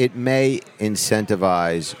considered. it may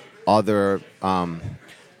incentivize other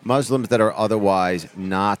Muslims that are otherwise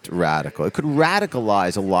not radical. It could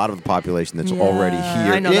radicalize a lot of the population that's already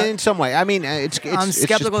here I know that. in some way. I mean, it's I'm it's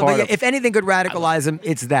skeptical. Just part But of, if anything could radicalize him,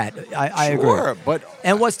 it's that. I Sure, agree. but-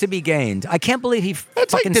 and what's to be gained? I can't believe he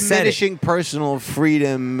it's like fucking said it. diminishing personal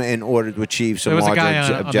freedom in order to achieve some There was a larger guy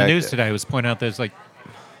on the objective. news today who was pointing out there's like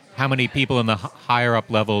how many people in the higher up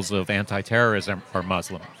levels of anti-terrorism are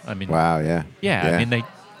Muslim. I mean, Wow, yeah. yeah, I mean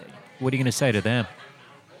what are you going to say to them?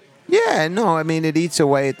 Yeah, no, I mean, it eats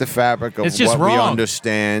away at the fabric of It's just what we wrong.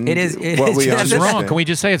 understand. It is- what we it's It's understand. wrong. Can we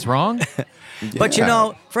just say it's wrong? But you Yeah.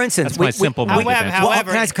 know, for instance, That's my simple However, minded answer.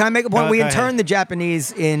 however- can I make a point? Go We ahead. interned the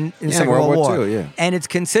Japanese in Yeah, Second World World War War, II, yeah. and it's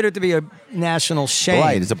considered to be a national shame.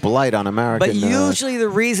 Blight. It's a blight on American. But usually the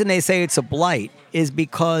reason they say it's a blight is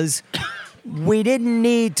because we didn't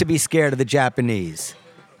need to be scared of the Japanese.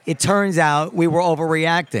 It turns out we were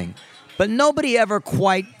overreacting. But nobody ever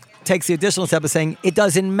quite takes the additional step of saying it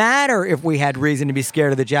doesn't matter if we had reason to be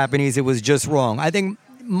scared of the Japanese, it was just wrong. I think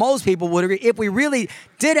most people would agree if we really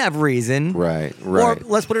did have reason. Right. Or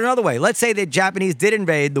let's put it another way. Let's say the Japanese did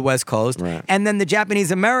invade the West Coast, Right. and then the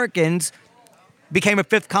Japanese Americans became a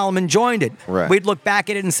fifth column and joined it. Right. We'd look back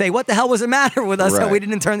at it and say, "What the hell was the matter with us that Right. we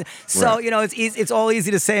didn't turn?" So Right. you know, it's easy, it's all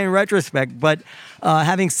easy to say in retrospect. But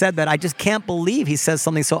having said that, I just can't believe he says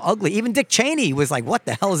something so ugly. Even Dick Cheney was like, "What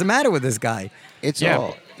the hell is the matter with this guy?" It's Yeah,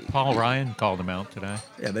 all. Paul Ryan called him out today.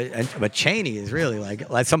 Yeah, but Cheney is really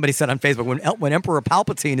like somebody said on Facebook when Emperor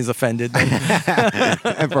Palpatine is offended. Then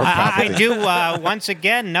Emperor I Palpatine. do once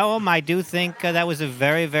again, Noam. I do think that was a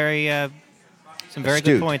very, very some very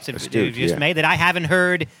Astute. good points that Astute, you just yeah. made that I haven't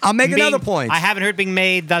heard. I'll make being- another point. I haven't heard being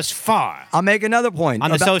made thus far I'll make another point on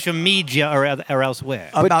the about- social media or elsewhere.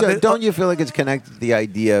 But about the- don't you feel like it's connected to the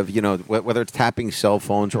idea of, you know, whether it's tapping cell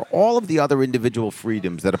phones or all of the other individual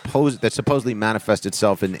freedoms that supposedly manifest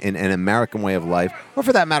itself in an American way of life, or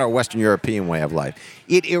for that matter, a Western European way of life?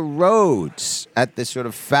 It erodes at the sort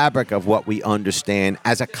of fabric of what we understand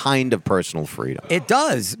as a kind of personal freedom. It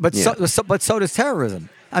does, but Yeah. but so does terrorism.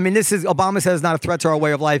 I mean, this is Obama says it's not a threat to our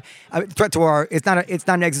way of life. Threat to our it's not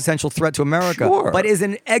an existential threat to America, Sure. but is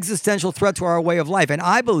an existential threat to our way of life. And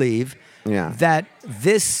I believe Yeah. that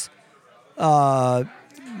this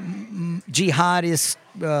jihadist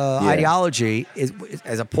ideology is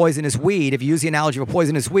as a poisonous weed. If you use the analogy of a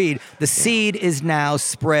poisonous weed, the seed is now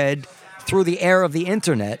spread through the air of the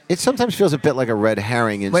internet. It sometimes feels a bit like a red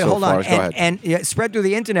herring in Wait, so hold far on. as go ahead. And spread through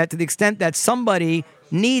the internet to the extent that somebody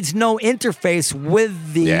needs no interface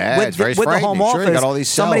with the Yeah, with, it's very with the home frightening. Sure, office. you got all these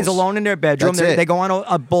Somebody's cells. alone in their bedroom. That's it. They go on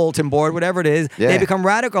a bulletin board, whatever it is. Yeah. They become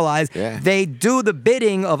radicalized. Yeah. They do the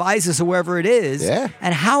bidding of ISIS or whoever it is. Yeah.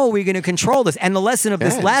 And how are we going to control this? And the lesson of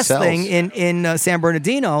this Yeah, last cells. thing in San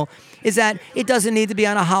Bernardino is that it doesn't need to be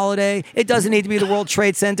on a holiday. It doesn't need to be the World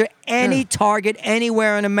Trade Center. Any target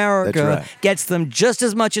anywhere in America That's right. gets them just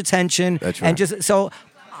as much attention. That's And right. just so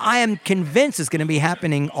I am convinced it's going to be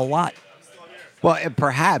happening a lot. Well,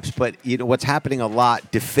 perhaps, but you know what's happening a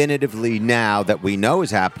lot definitively now that we know is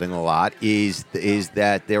happening a lot is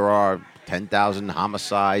that there are 10,000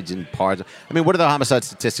 homicides in parts. I mean, what are the homicide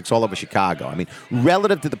statistics all over Chicago? I mean,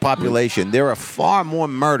 relative to the population, there are far more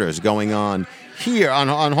murders going on here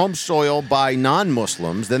on home soil by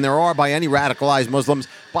non-Muslims than there are by any radicalized Muslims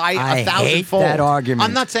by I a thousandfold. hate that argument.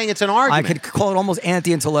 I'm not saying it's an argument. I could call it almost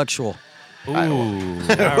anti-intellectual. All right.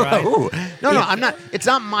 Ooh. No, I'm not. It's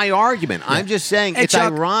not my argument. I'm just saying Hey, it's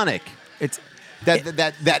Chuck, ironic. It's. That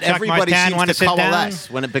Chuck everybody Martin, seems wanna to sit down? coalesce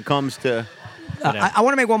when it becomes to. I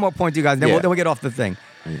want to make one more point to you guys. Then, Yeah. then we'll get off the thing.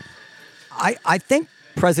 I think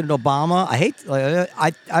President Obama.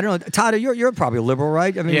 I don't know. Todd, you're probably a liberal,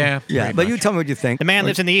 right? I mean, Yeah, yeah. pretty But you much. tell me what you think. The man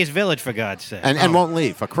lives in the East Village, for God's sake. And won't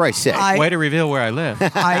leave, for Christ's sake. I- Way to reveal where I live.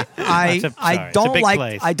 I It's a don't big like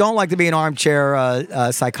place. I don't like to be an armchair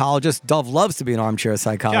psychologist. Dove loves to be an armchair Chuck,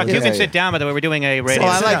 psychologist. you Yeah, can yeah. sit down, by the way. We're doing a radio.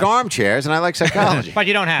 well, I like down. armchairs and I like psychology. But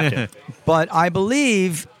you don't have to. But I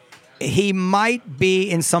believe he might be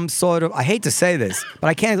in some sort of, I hate to say this, but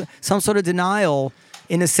I can't, some sort of denial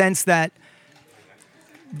in the sense that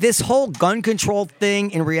this whole gun control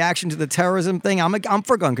thing in reaction to the terrorism thing, I'm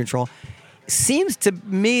for gun control, seems to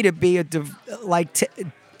me to be like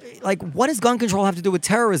what does gun control have to do with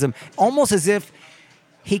terrorism? Almost as if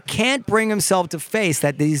he can't bring himself to face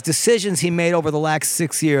that these decisions he made over the last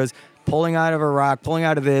 6 years, pulling out of Iraq, pulling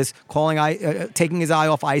out of this, taking his eye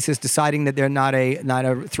off ISIS, deciding that they're not a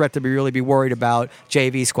threat to really be worried about,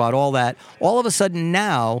 JV squad, all that. All of a sudden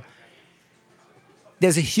now,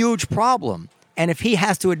 there's a huge problem. And if he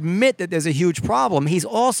has to admit that there's a huge problem, he's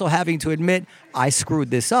also having to admit, I screwed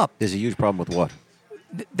this up. There's a huge problem with what?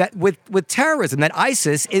 That with terrorism, that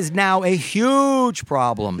ISIS is now a huge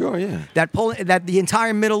problem. Sure, yeah. That the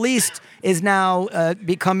entire Middle East is now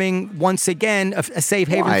becoming once again a safe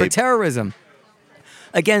haven for Right. terrorism.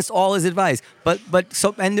 Against all his advice, but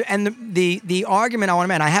so the argument I want to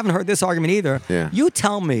make, I haven't heard this argument either. Yeah. You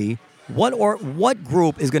tell me what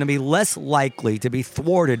group is going to be less likely to be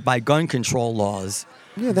thwarted by gun control laws?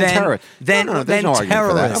 Yeah, than terrorists. Than No, there's no argument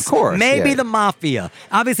for that. terrorists. Of course, Maybe yeah. the mafia.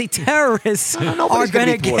 Obviously, terrorists are nobody's gonna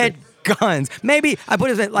going to be get thwarted. guns. Maybe I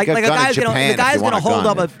put it like Get a a gun in guy's Japan the if guy's you want gonna a hold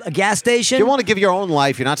gun. up a gas station. If you want to give your own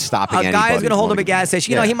life, you're not stopping A anybody. guy is going to hold up a gas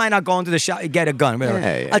station. You know, Yeah. he might not go into the shop get a gun. Whatever.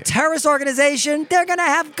 Yeah. A terrorist organization, they're going to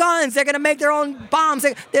have guns. They're going to make their own bombs.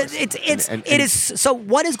 It is. So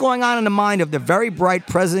what is going on in the mind of the very bright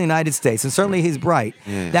president of the United States, and certainly he's bright,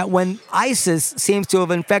 that when ISIS seems to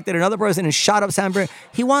have infected another person and shot up San Bernardino,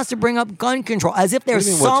 he wants to bring up gun control as if there's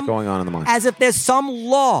do you mean, what's some going on in the mind? as if there's some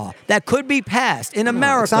law that could be passed in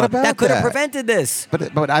America it's not about that could have that. prevented this.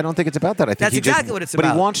 But I don't think it's about that. I think That's he exactly just, what it's But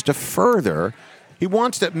about. he wants to further. He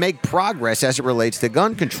wants to make progress as it relates to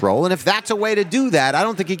gun control, and if that's a way to do that, I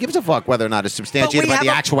don't think he gives a fuck whether or not it's substantiated by have the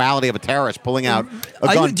a- actuality of a terrorist pulling out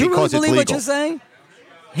a gun Do you really because it's believe legal. what you're saying?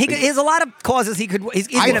 There's a lot of causes he could. He's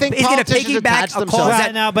I going think to politicians attach piggyback a themselves- cause Well,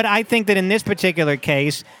 that. no, but I think that in this particular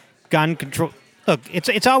case, gun control. Look,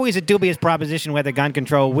 it's always a dubious proposition whether gun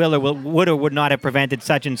control would or would not have prevented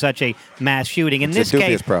such and such a mass shooting. It's a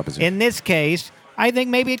dubious proposition. In this case, I think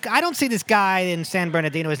maybe I don't see this guy in San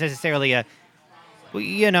Bernardino as necessarily a,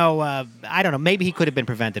 I don't know. Maybe he could have been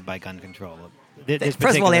prevented by gun control. This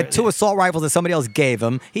First of all, they had particular- 2 assault rifles that somebody else gave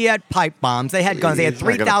him. He had pipe bombs. They had guns. They had He's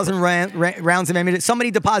not gonna- 3,000 rounds of ammunition. Somebody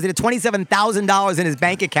deposited $27,000 in his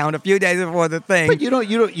bank account a few days before the thing. But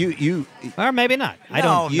you or maybe not. I No.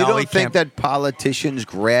 don't. You he don't think can't. that politicians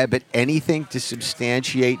grab at anything to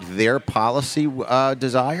substantiate their policy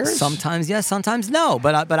desires? Sometimes yes, sometimes no.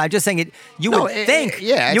 But I'm just saying it. You No, would think.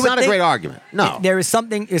 yeah, it's you would not a think- great argument. No. There is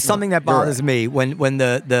something. There's something that you're bothers right. me when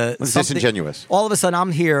the It's something- disingenuous. All of a sudden,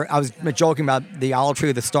 I'm here. I was joking about the olive tree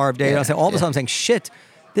with the Star of David. I was saying all of a sudden, I'm saying shit.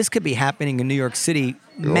 This could be happening in New York City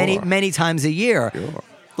many times a year. Sure.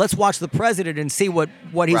 Let's watch the president and see what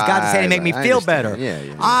he's got to say to make me Right, I feel understand. better.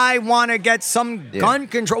 Yeah. I want to get some gun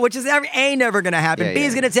control, which is A, never going to happen. Yeah, B yeah.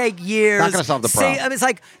 is going to take years. Not gonna solve the C, problem. I mean, it's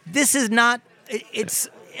like this is not. It's.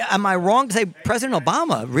 Am I wrong to say President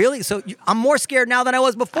Obama? Really? So I'm more scared now than I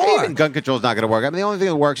was before. Even gun control is not going to work. I mean, the only thing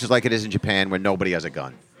that works is like it is in Japan, where nobody has a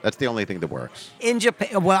gun. That's the only thing that works. In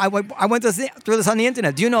Japan, well, I went through this on the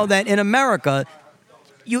internet. Do you know that in America,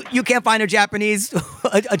 you can't find a Japanese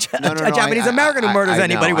a Japanese American who murders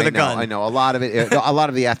anybody with a gun? I know. A lot of it. A lot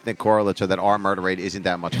of the ethnic correlates are that our murder rate isn't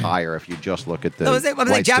that much higher if you just look at the. I'm saying white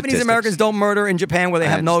Japanese statistics. Americans don't murder in Japan where they I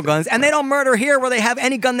have no understand. guns, and they don't murder here where they have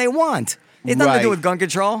any gun they want. It's nothing to do Right. with gun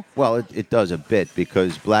control. Well, it does a bit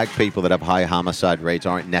because black people that have high homicide rates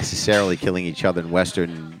aren't necessarily killing each other in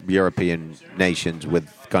Western European nations with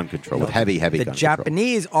gun control, with heavy The gun control.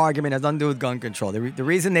 Japanese argument has nothing to do with gun control. The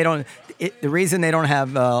reason they don't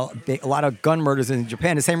have a lot of gun murders in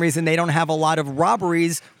Japan, the same reason they don't have a lot of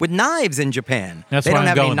robberies with knives in Japan. That's they why don't I'm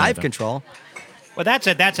have any going there, knife though. control. Well, that's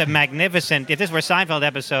a magnificent. If this were a Seinfeld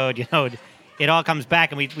episode, it all comes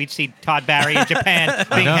back, and we'd see Todd Barry in Japan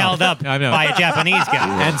being know. held up I know. by a Japanese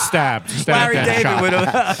guy. And stabbed Larry and David shot. would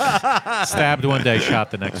have. Stabbed one day,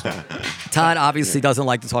 shot the next day. Todd obviously doesn't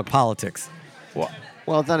like to talk politics.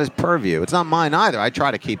 Well, it's not his purview. It's not mine either. I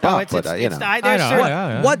try to keep up, but you know. there's I know, certain-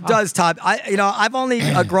 yeah. What does Todd? I've only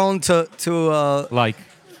grown to Like,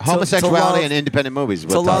 Homosexuality love- and independent movies.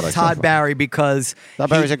 Is to what love likes Todd so far. Barry because Todd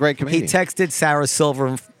Barry's a great comedian. He texted Sarah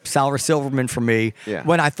Silverman for me Yeah.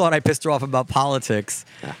 when I thought I pissed her off about politics,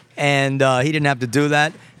 and he didn't have to do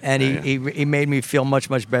that, and he made me feel much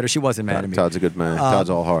better. She wasn't mad at me. Todd's a good man. Todd's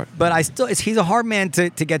all heart. But he's a hard man to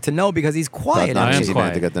get to know because he's quiet. Todd's not I an am easy quiet.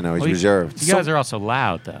 man to get to know. He's Well, reserved. You guys are also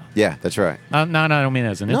loud, though. Yeah, that's right. No, I don't mean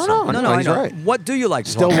that as an insult. No, I he's know. right. What do you like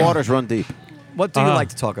to Still talk about? waters run deep. What do you like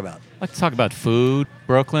to talk about? I like to talk about food,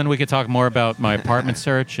 Brooklyn. We could talk more about my apartment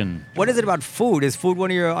search and. What is it about food? Is food one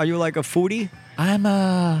of your? Are you like a foodie? I'm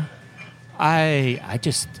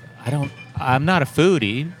I'm not a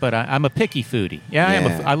foodie, but I'm a picky foodie. Yeah, I am.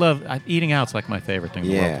 Yeah. I love eating out's like my favorite thing. in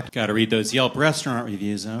the Yeah. world. Got to read those Yelp restaurant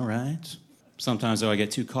reviews, though, right? Sometimes, though, I get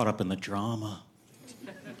too caught up in the drama.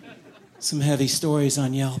 Some heavy stories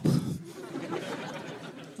on Yelp.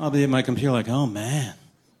 I'll be at my computer like, oh, man,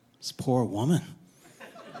 this poor woman.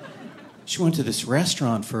 She went to this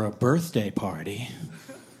restaurant for a birthday party.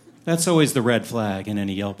 That's always the red flag in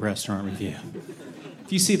any Yelp restaurant review.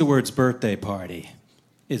 If you see the words birthday party,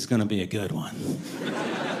 it's going to be a good one.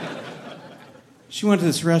 She went to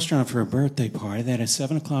this restaurant for a birthday party. They had a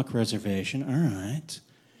 7 o'clock reservation. All right.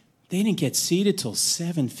 They didn't get seated till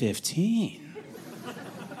 7:15.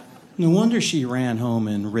 No wonder she ran home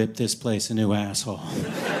and ripped this place a new asshole.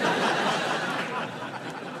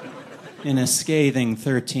 In a scathing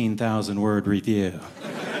 13,000-word review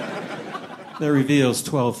that reveals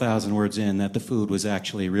 12,000 words in that the food was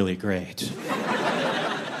actually really great.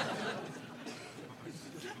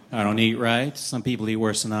 I don't eat right. Some people eat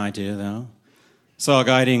worse than I do, though. Saw a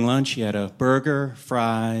guy eating lunch. He had a burger,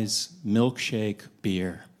 fries, milkshake,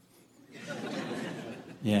 beer.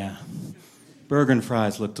 Yeah. Burger and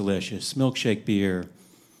fries looked delicious. Milkshake beer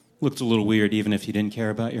looked a little weird even if you didn't care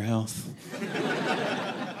about your health.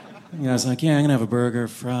 I was like, yeah, I'm going to have a burger,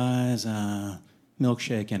 fries,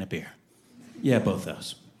 milkshake, and a beer. Yeah, both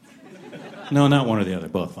those. No, not one or the other,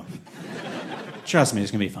 both of them. Trust me,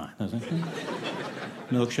 it's going to be fine. I was like,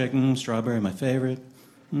 milkshake, strawberry, my favorite.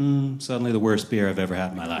 Suddenly the worst beer I've ever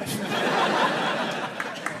had in my life.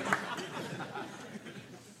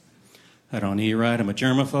 I don't eat right. I'm a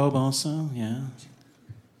germaphobe also, yeah.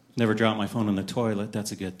 Never drop my phone in the toilet.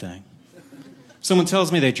 That's a good thing. If someone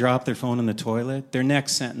tells me they dropped their phone in the toilet, their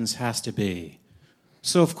next sentence has to be,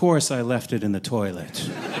 so of course I left it in the toilet.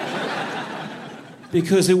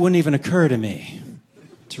 Because it wouldn't even occur to me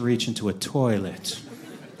to reach into a toilet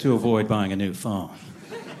to avoid buying a new phone.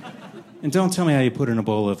 And don't tell me how you put in a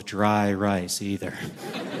bowl of dry rice either.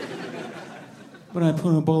 But I put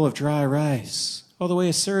in a bowl of dry rice, all the way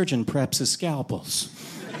a surgeon preps his scalpels.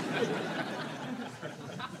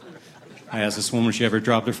 I asked this woman if she ever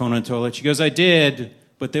dropped her phone in the toilet. She goes, I did,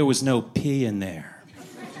 but there was no pee in there.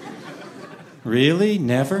 Really?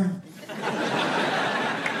 Never?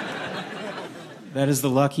 That is the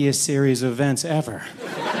luckiest series of events ever.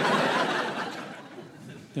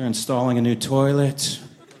 They're installing a new toilet.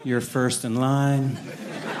 You're first in line.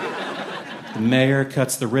 The mayor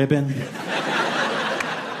cuts the ribbon.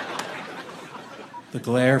 The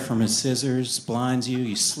glare from his scissors blinds you.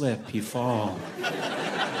 You slip, you fall.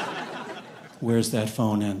 Where's that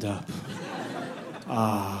phone end up?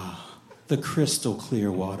 Ah, the crystal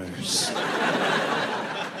clear waters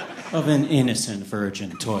of an innocent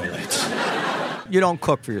virgin toilet. You don't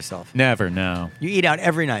cook for yourself. Never, no. You eat out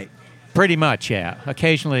every night. Pretty much, yeah.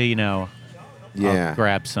 Occasionally, I'll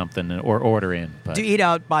grab something or order in. But. Do you eat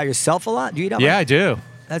out by yourself a lot? Do you eat out? Yeah, I do.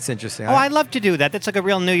 That's interesting. Oh, I'd love to do that. That's like a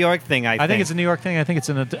real New York thing, I think. I think it's a New York thing. I think it's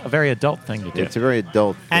a very adult thing to do. It's a very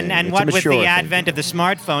adult thing. And It's a what with mature the thing. advent of the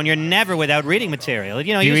smartphone, you're never without reading material. Do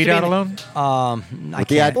you eat out alone? I With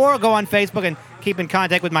the can't. Or go on Facebook and keep in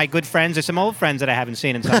contact with my good friends or some old friends that I haven't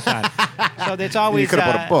seen in some time. So there's always... You could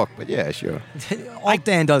have bought a book, but yeah, sure. All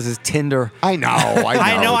Dan does is Tinder. I know.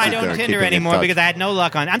 I know I Sit there don't Tinder keeping in anymore touch. because I had no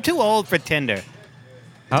luck on it. I'm too old for Tinder.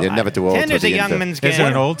 You're never too old Tinder's to a be young into- man's game. Is it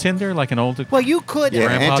an old Tinder? Like an old... Well, you could... Yeah,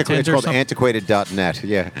 Grandpa it's Tinder or called something? antiquated.net.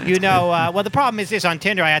 Yeah. Well, the problem is this. On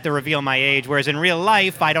Tinder, I have to reveal my age, whereas in real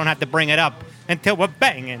life, I don't have to bring it up until we're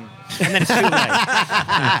banging. And then it's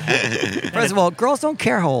too late. First of all, girls don't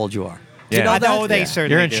care how old you are. Do you Yeah. know that? No, they Yeah.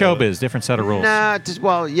 certainly You're in do. showbiz, different set of rules. Nah,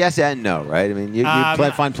 well, yes and no, right? I mean, you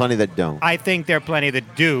find plenty that don't. I think there are plenty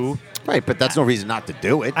that do. Right, but that's no reason not to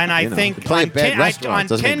do it. And I you know. think plenty on, of bad on restaurants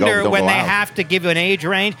doesn't mean Tinder, don't when go they out. have to give you an age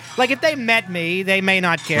range, like if they met me, they may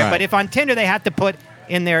not care. Right. But if on Tinder they have to put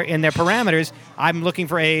in their parameters, I'm looking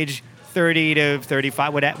for age 30 to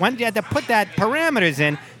 35. When you have to put that parameters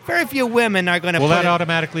in, very few women are going to Will put that it.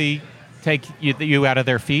 automatically take you out of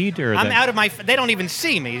their feed? Or I'm out of my. They don't even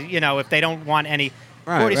see me. If they don't want any.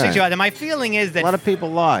 Right, 46 right. year old. And my feeling is A lot that of people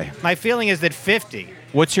lie. 50.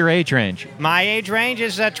 What's your age range? My age range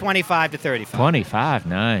is 25 to 35. 25,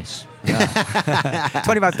 nice.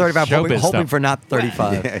 25, 35, Showbiz hoping stuff. for not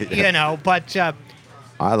 35. But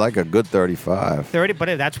I like a good 35. 30.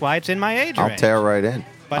 But that's why it's in my age I'll range. tear right in.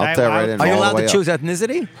 But I'll tear right in. Are you all the allowed way to up. choose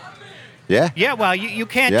ethnicity? Yeah. Yeah, well, you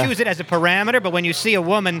can't Yeah. choose it as a parameter, but when you see a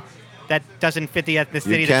woman that doesn't fit the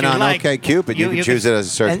ethnicity You that can you on like, OkCupid. You can choose it as a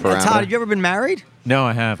search And parameter. Todd, have you ever been married? No,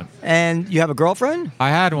 I haven't. And you have a girlfriend? I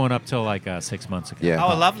had one up till like 6 months ago. Yeah.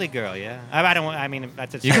 Oh, a lovely girl, yeah. I don't. I mean,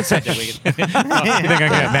 that's a You can say- subject we can- You think I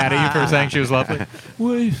get mad at you for saying she was lovely?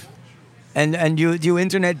 Wait. And do you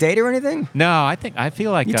internet date or anything? No, I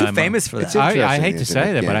feel like You're too I'm, famous for It's that. I interesting, hate to isn't say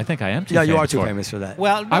it? that, but Yeah. I think I am too Yeah, famous you are too for it. famous for that.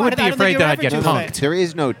 Well, no, I would be don't think afraid you're that I'd ever get too punked. famous. There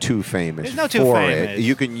is no too famous There's no too for famous. it.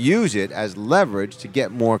 You can use it as leverage to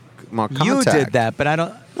get more contact. You did that, but I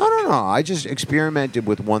don't. No. I just experimented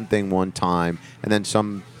with one thing one time, and then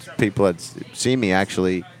some people had seen me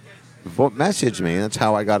actually messaged me, and that's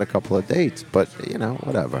how I got a couple of dates. But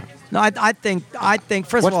whatever. No, I think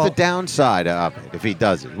first What's of all, the downside of it if he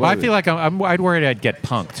does it? Well, I feel like I'd worried I'd get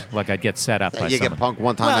punked, like I'd get set up by you someone. get punked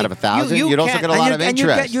one time Well, out of 1,000. you You'd also can't- get a lot of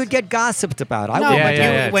interest. you'd get gossiped about. I No, would. Yeah, but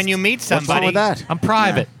yeah, yeah. when you meet What's wrong somebody, with that? I'm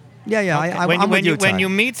private. Yeah, when, I'm when with you you, when Todd. you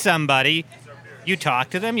meet somebody, you talk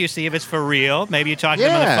to them. You see if it's for real. Maybe you talk to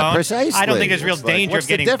them on the Yeah, phone. precisely. I don't think there's real It's like, danger what's of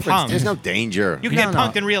getting the difference? punked. There's no danger. You can No, get no.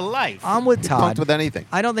 punked in real life. I'm with You're Todd. punked with anything.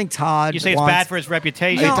 I don't think Todd. You say it's wants, bad for his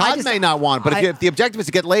reputation. Hey, No, I Todd just- may not want, but I- if the objective is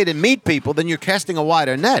to get laid and meet people, then you're casting a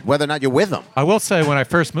wider net, whether or not you're with them. I will say, when I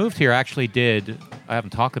first moved here, I actually did. I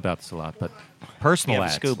haven't talked about this a lot, but personal You have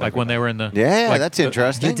a ads, scoop, like when they were in the Yeah, that's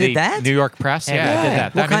interesting. You did the that? New York press. Yeah, I did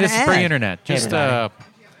that. What I mean, kind this of is ad? pre-internet. Just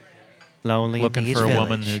Lonely in looking East for a Village.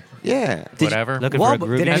 woman who, Yeah. whatever. Looking Well, for a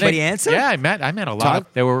groovy. did I anybody think- answer? Yeah, I met a lot. Todd?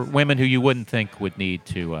 There were women who you wouldn't think would need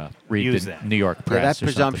to read Use the that. New York Yeah, press. that or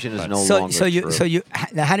presumption something, is but- no So longer so you true. so you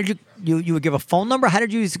now how did you would give a phone number? How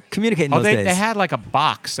did you communicate in Oh, those they days? had like a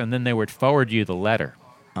box, and then they would forward you the letter.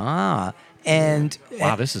 and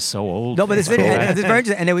Wow, this is so old. no, but this video Cool. it's very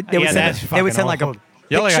interesting. And they would Yeah, send that's they would fucking send like a old.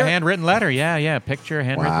 Yeah, like a picture. handwritten letter. Yeah, picture,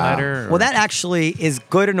 handwritten Wow. letter. Well, that actually is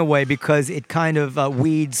good in a way because it kind of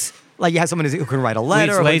weeds. Like you have someone who can write a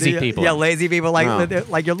letter. Weeds or lazy people. Yeah, lazy people. Like No.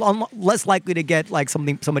 like you're less likely to get like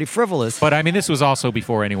somebody frivolous. But I mean, this was also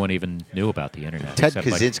before anyone even knew about the internet. Ted except,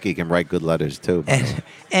 like, Kaczynski can write good letters too. by the way.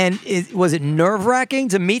 And was it nerve wracking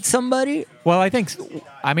to meet somebody? well, I think,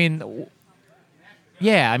 I mean,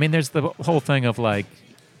 yeah, I mean, there's the whole thing of like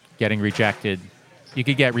getting rejected. You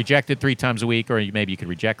could get rejected 3 times a week, or maybe you could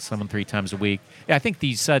reject someone 3 times a week. Yeah, I think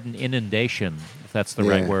the sudden inundation, if that's the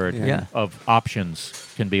right Yeah, word, yeah. of options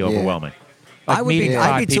can be overwhelming. I Like would be- meeting I'd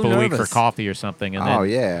 5 be too people a week for nervous. coffee or something, and then Oh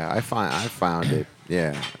yeah, I found it.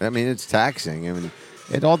 Yeah, I mean it's taxing. I mean,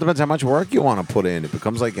 it all depends how much work you want to put in. It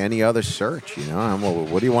becomes like any other search, you know. And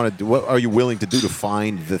what do you want to do? What are you willing to do to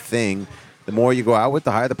find the thing? The more you go out with,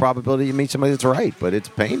 the higher the probability you meet somebody that's right. But it's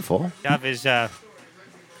painful. Dove is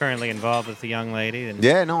currently involved with a young lady. And,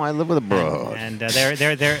 Yeah, no, I live with a bro. And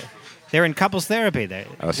they're in couples therapy.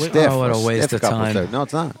 A stiff, Oh, what a stiff waste of couples time. therapy. No,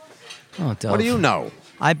 it's not. Oh, Dove. What do you know?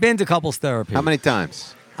 I've been to couples therapy. How many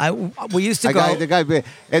times? We used to The go. guy,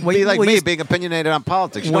 it'd We- be like we me used- being opinionated on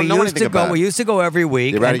politics. You we don't know used anything to go. about it. We used to go every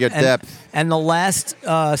week. You're out of your depth. And the last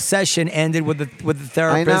session ended with the I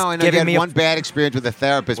therapist know, and I giving had me one bad experience with a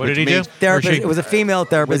therapist, What which did he means do? therapist. Or she- It was a female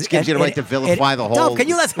therapist. Which gives you the right to vilify the whole- Dove, can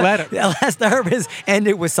you Let her- The last therapist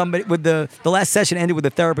ended with somebody with the last session ended with the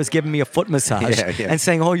therapist giving me a foot massage Yeah, yeah. and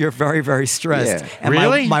saying, "Oh, you're very, very stressed." Yeah. And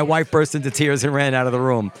Really? my wife burst into tears and ran out of the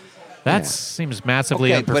room. that Yeah. seems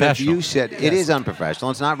massively Okay, but if unprofessional. you said it is unprofessional,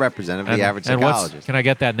 it's not representative of the average and what's- psychologist. can I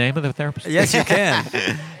get that name of the therapist? Yes, you can.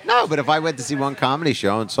 No, but if I went to see one comedy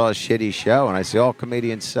show and saw a shitty show, and I say all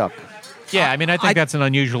comedians suck, Yeah, I mean, I think that's an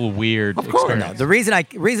unusual, weird Of course. experience. No, the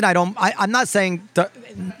reason I don't I'm not saying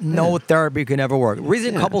no therapy can ever work. The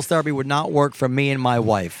reason couples therapy would not work for me and my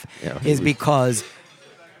wife Yeah. is because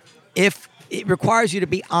if it requires you to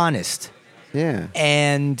be honest, yeah,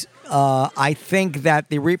 and I think that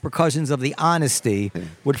the repercussions of the honesty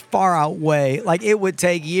would far outweigh. Like it would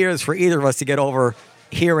take years for either of us to get over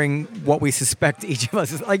hearing what we suspect each of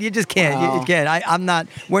us is. Like you just can't. You Wow. can't. I'm not.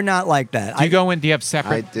 We're not like that. Do you go in? Do you have I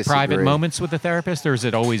separate disagree. private moments with the therapist, or is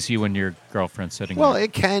it always you and your girlfriend sitting? well, there?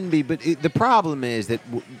 it can be, but the problem is that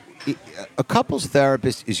a couples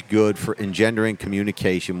therapist is good for engendering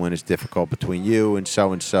communication when it's difficult between you and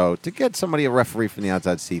so to get somebody, a referee from the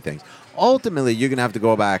outside, to see things. Ultimately, you're going to have to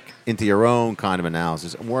go back into your own kind of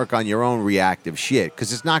analysis and work on your own reactive shit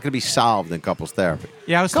because it's not going to be solved in couples therapy.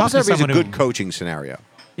 Yeah, I was couples talking to therapy is a someone good who- coaching scenario.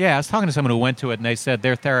 Yeah, I was talking to someone who went to it, and they said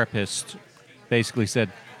their therapist basically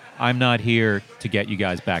said, "I'm not here to get you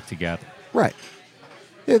guys back together." Right.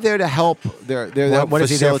 They're there to help. They're there to help what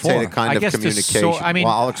is he there facilitate for? a kind I of guess to communication. I mean,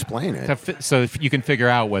 well, I'll explain it. So if you can figure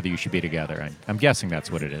out whether you should be together. I'm guessing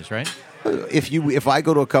that's what it is, right? If I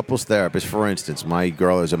go to a couples therapist, for instance, my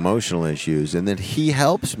girl has emotional issues, and then he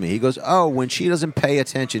helps me. He goes, "Oh, when she doesn't pay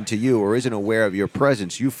attention to you or isn't aware of your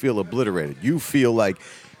presence, you feel obliterated. You feel like,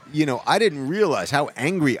 I didn't realize how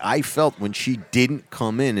angry I felt when she didn't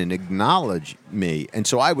come in and acknowledge me, and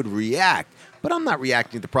so I would react." But I'm not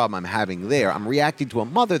reacting to the problem I'm having there. I'm reacting to a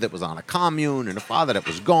mother that was on a commune and a father that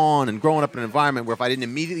was gone and growing up in an environment where if I didn't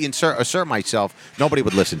immediately assert myself, nobody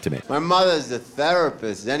would listen to me. My mother's a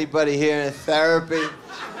therapist. Is anybody here in therapy?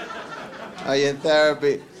 Are you in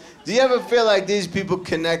therapy? Do you ever feel like these people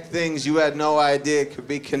connect things you had no idea could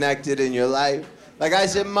be connected in your life? Like I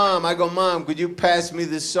said, Mom, could you pass me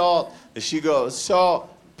the salt? And she goes,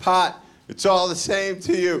 salt, pot, it's all the same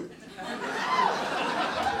to you.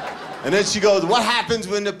 And then she goes, what happens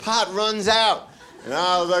when the pot runs out? And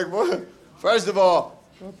I was like, well, first of all,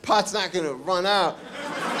 the pot's not going to run out.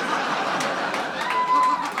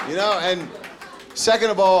 And second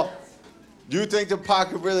of all, do you think the pot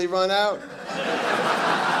could really run out?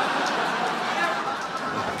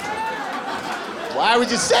 Why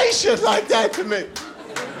would you say shit like that to me?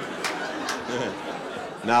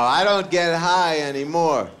 No, I don't get high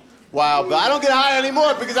anymore. Wow, but I don't get high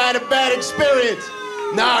anymore because I had a bad experience.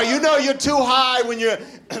 No, you're too high when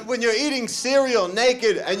you're eating cereal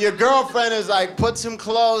naked and your girlfriend is like, put some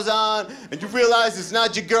clothes on, and you realize it's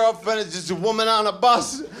not your girlfriend, it's just a woman on a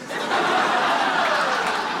bus.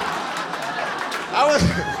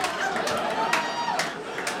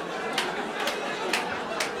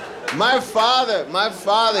 My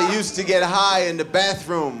father used to get high in the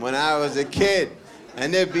bathroom when I was a kid,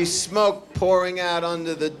 and there'd be smoke pouring out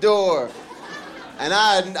under the door. And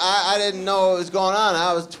I didn't know what was going on.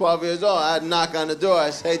 I was 12 years old. I'd knock on the door.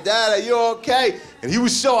 I'd say, Dad, are you okay? And he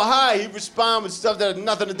was so high, he'd respond with stuff that had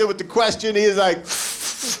nothing to do with the question. He was like,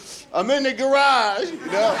 I'm in the garage,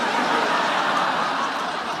 you know?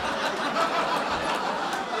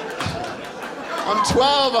 I'm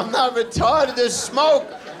 12, I'm not retarded, there's smoke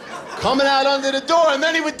coming out under the door. And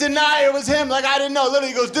then he would deny it was him, like I didn't know. Literally,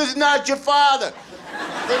 he goes, this is not your father.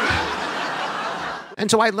 And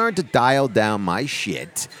so I learned to dial down my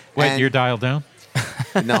shit. Wait, And- you're dialed down?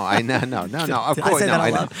 No, no. Of Did I course, say no. that out I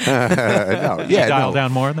loud? know. No, yeah, Dial no.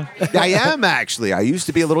 down more than? I am actually. I used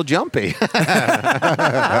to be a little jumpy. Well,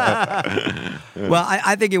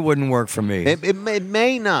 I think it wouldn't work for me. It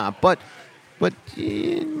may not, but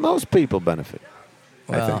most people benefit.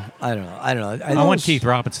 Well, I don't know. I want Keith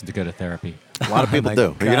Robinson to go to therapy. A lot of people my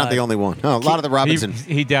do. You're not God. the only one. No, a lot of the Robinson.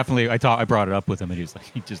 He definitely. I brought it up with him, and he was like,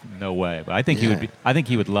 "He just no way." But I think he would. I think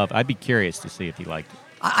he would love. I'd be curious to see if he liked it.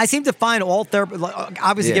 I seem to find all therapy.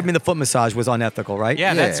 Obviously, Yeah. giving me the foot massage was unethical, right?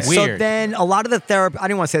 Yeah, that's Yeah. weird. So then a lot of the therapy, I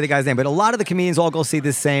didn't want to say the guy's name, but a lot of the comedians all go see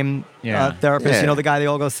the same Yeah. therapist. Yeah. You know the guy they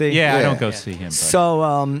all go see? yeah, I Yeah. don't go see him.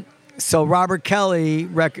 But. So Robert Kelly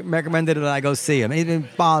recommended that I go see him. He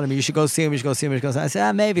didn't bother me. You should go see him. You should go see him. You should go see him. I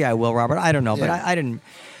said, maybe I will, Robert. I don't know. But Yeah. I didn't.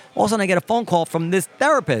 All of a sudden, I get a phone call from this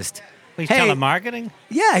therapist. He's Hey, telemarketing?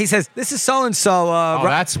 yeah, he says, this is so-and-so. Oh,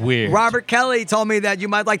 that's weird. Robert Kelly told me that you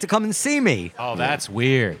might like to come and see me. Oh, that's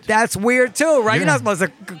weird. That's weird, too, right? You're Yeah. not supposed to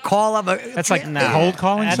call up a... That's like No. cold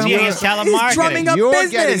calling That's someone. genius telemarketing. He's drumming up You're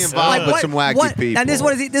business. getting involved with some wacky people. And this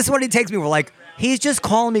is what he takes me for. Like, he's just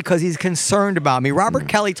calling me because he's concerned about me. Robert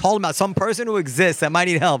Kelly told him about some person who exists that might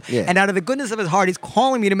need help. Yeah. And out of the goodness of his heart, he's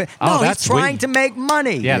calling me to make... Oh, No, he's that's trying sweet. to make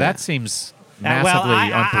money. Yeah, that seems Well, massively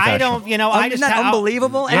I unprofessional. don't, I Isn't just that have-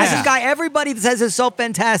 unbelievable? And Yeah. this guy, everybody says is so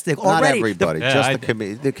fantastic. Not Already, everybody, Yeah, just I-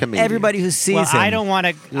 the comedian. everybody who sees Well, him. I don't want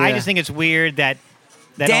to. I Yeah. just think it's weird that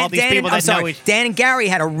all these people that know each. Dan and Gary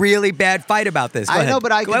had a really bad fight about this. Go I ahead. know,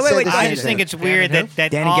 but I can wait, say wait, the go I same ahead. just think it's weird Gary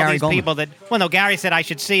that Dan and all Gary these Goldman. people that. Well, no, Gary said I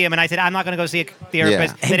should see him, and I said I'm not going to go see a therapist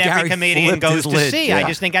Yeah. that And every Gary comedian flipped goes his to lid. see. Yeah. I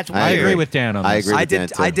just think that's I weird. agree with Dan on I this. agree with Dan,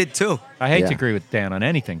 too. I did too. I hate Yeah. to agree with Dan on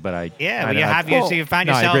anything, but I. Yeah, I well, you don't- have you found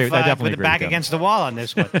No, I yourself agree with- I definitely with the agree back with Dan. against the wall on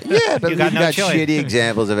this one. Yeah, but you got we've no got choice. shitty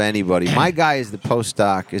examples of anybody. My guy is the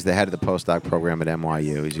head of the postdoc program at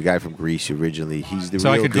NYU. He's a guy from Greece originally. He's the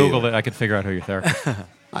So real I could deal. Google it. I could figure out who your therapist is.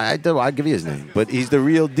 I'll give you his name. But he's the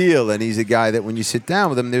real deal, and he's a guy that when you sit down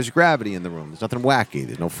with him, there's gravity in the room. There's nothing wacky.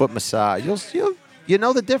 There's no foot massage. You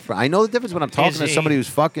know the difference. I know the difference when I'm talking to he- somebody who's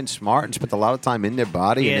fucking smart and spent a lot of time in their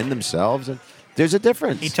body Yeah. and in themselves. And there's a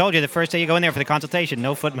difference. He told you the first day you go in there for the consultation,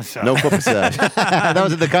 no foot massage. No foot massage. That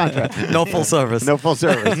was in the contract. No full service. No full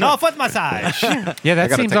service. No foot massage. Yeah, that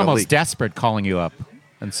gotta seems take a almost leak. desper't calling you up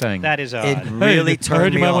and saying That is odd. It really I turned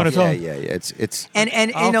heard you me might off. wanna talk. Yeah. It's And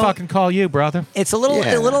I'll you know, fucking call you, brother. it's a little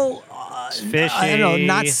Yeah. Fishy. I don't know,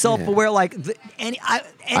 not self-aware. Like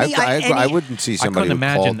I wouldn't see I somebody couldn't who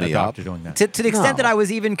imagine called a me up. doctor doing that. to the extent No. that I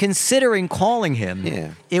was even considering calling him. Yeah.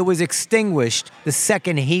 It was extinguished the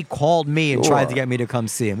second he called me and tried to Sure. get me to come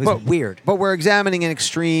see him. It was weird. But we're examining an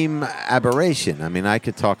extreme aberration. I mean, I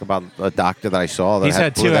could talk about a doctor that I saw that He's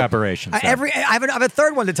had two that- aberrations. I have a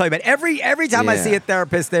third one to tell you about. Every time I Yeah. see a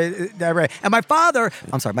therapist, and my father,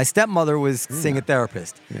 my stepmother was seeing a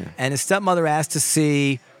therapist, and his stepmother asked to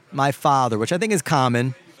see my father, which I think is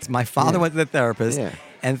common. My father went to the therapist, Yeah.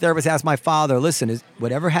 and the therapist asked my father, "Listen,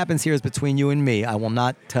 whatever happens here is between you and me. I will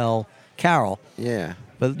not tell Carol, Yeah.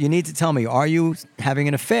 but you need to tell me, are you having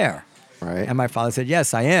an affair?" Right. And my father said,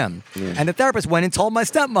 "Yes, I am." Yeah. And the therapist went and told my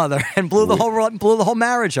stepmother and blew the whole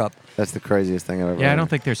marriage up. That's the craziest thing I've ever Yeah, I heard. don't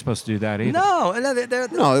think they're supposed to do that either. No,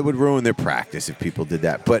 No, it would ruin their practice if people did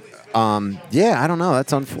that. But yeah, I don't know.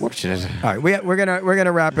 That's unfortunate. All right, we're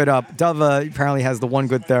gonna wrap it up. Dove apparently has the one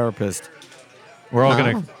good therapist. We're all No.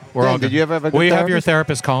 gonna. We're Dan, all did gonna, you ever have a good Will you have your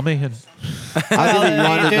therapist? therapist call me? And I'll give you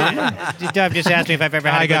Yolanda's number. Dove just asked me if I've ever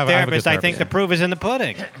had I a good have a good therapist. I think therapist. the proof is in the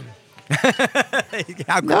pudding.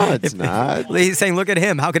 No, it's not. He's saying, "Look at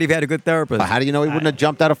him. How could he have had a good therapist?" But how do you know he wouldn't have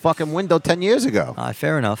jumped out a fucking window 10 years ago?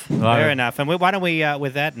 Fair enough. Fair enough. And why don't we,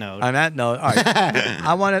 with that note, On that note, all right.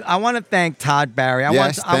 I want to thank Todd Barry.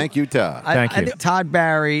 Thank you, Todd. Thank you. think Todd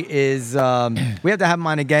Barry is. We have to have him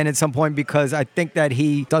on again at some point because I think that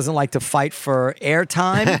he doesn't like to fight for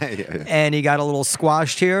airtime, Yeah. and he got a little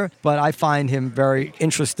squashed here. But I find him very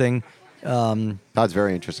interesting. Todd's a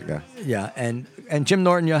very interesting guy. Yeah, and And Jim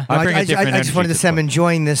Norton, yeah. I bring a I different just wanted to energy say I'm the book.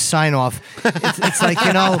 enjoying this sign off. It's like,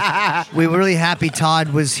 we were really happy Todd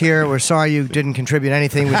was here. We're sorry you didn't contribute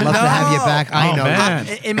anything. We'd love to have you back. I Oh, know.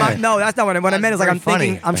 man. No, that's not what I meant. Is like very I'm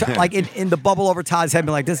thinking, funny. I'm like in the bubble over Todd's head,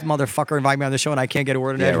 being like, this motherfucker invited me on the show and I can't get a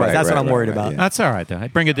word in edgewise. right, That's what right, I'm right, worried right, about. yeah. That's all right, though. I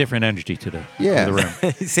bring a different energy to the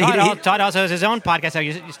room. See, Todd also has his own podcast.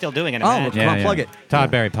 You're still doing it, I Oh, imagine. Come on, plug it.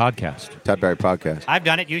 Todd Barry podcast. Todd Barry podcast. I've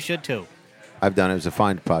done it. You should too. I've done it. It was a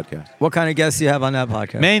fine podcast. What kind of guests do you have on that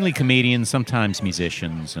podcast? Mainly comedians, sometimes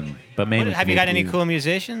musicians, but mainly. Have you got any comedians. cool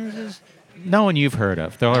musicians? No one you've heard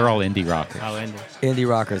of. They're all indie rockers. Oh, and Indie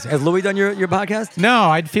rockers. Has Louis done your podcast? No,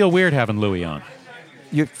 I'd feel weird having Louis on.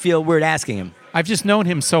 You feel weird asking him. I've just known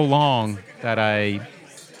him so long that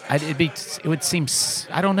it would seem,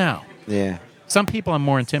 I don't know. Yeah. Some people I'm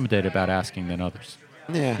more intimidated about asking than others.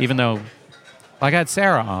 Yeah. Even though, like I had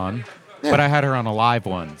Sarah on, but I had her on a live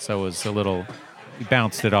one, so it was a little, we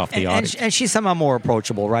bounced it off the audience. And she's somehow more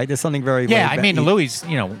approachable, right? There's something very Yeah, laid I mean, back. Louis,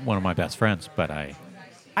 one of my best friends, but I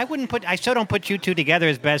still don't put you two together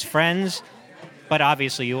as best friends, but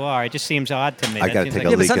obviously you are. It just seems odd to me. I That gotta seems take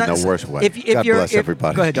like a leak in sometimes- the worst way. If God you're, bless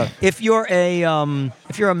everybody. Go ahead, Doug. If you're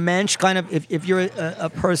a mensch, kind of, if you're a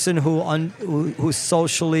person who's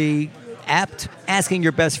socially apt, asking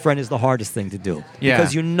your best friend is the hardest thing to do. Yeah.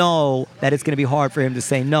 Because you know that it's going to be hard for him to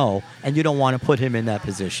say no, and you don't want to put him in that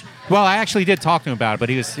position. well, I actually did talk to him about it, but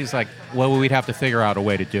he's like, well, we'd have to figure out a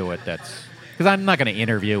way to do it. Because I'm not going to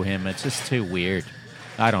interview him. It's just too weird.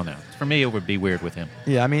 I don't know. For me, it would be weird with him.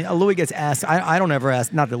 Yeah, I mean, Louis gets asked. I don't ever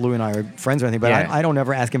ask. Not that Louis and I are friends or anything, but Yeah. I don't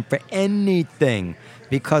ever ask him for anything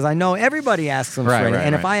because I know everybody asks him Right, for anything. right,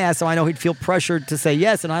 And if right. I ask him, I know he'd feel pressured to say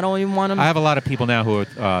yes, and I don't even want him. I have a lot of people now who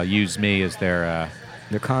use me as their...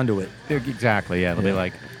 the conduit. exactly, yeah. They'll be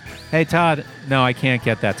like, hey, Todd, no, I can't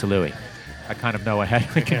get that to Louis. I kind of know ahead.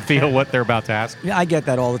 I can feel what they're about to ask. Yeah, I get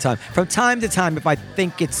that all the time. From time to time, if I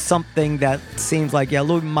think it's something that seems like, yeah,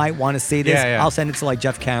 Louis might want to see this, Yeah, yeah. I'll send it to like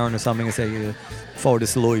Jeff Caron or something and say, forward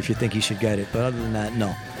this to Louis if you think he should get it. But other than that,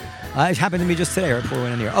 no. It happened to me just today right before we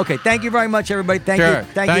went in here. Okay, thank you very much, everybody. Thank Sure. you.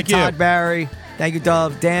 Thank you, Thank you. Todd Barry. Thank you,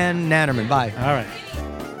 Dove. Dan Nannerman. Bye. all right.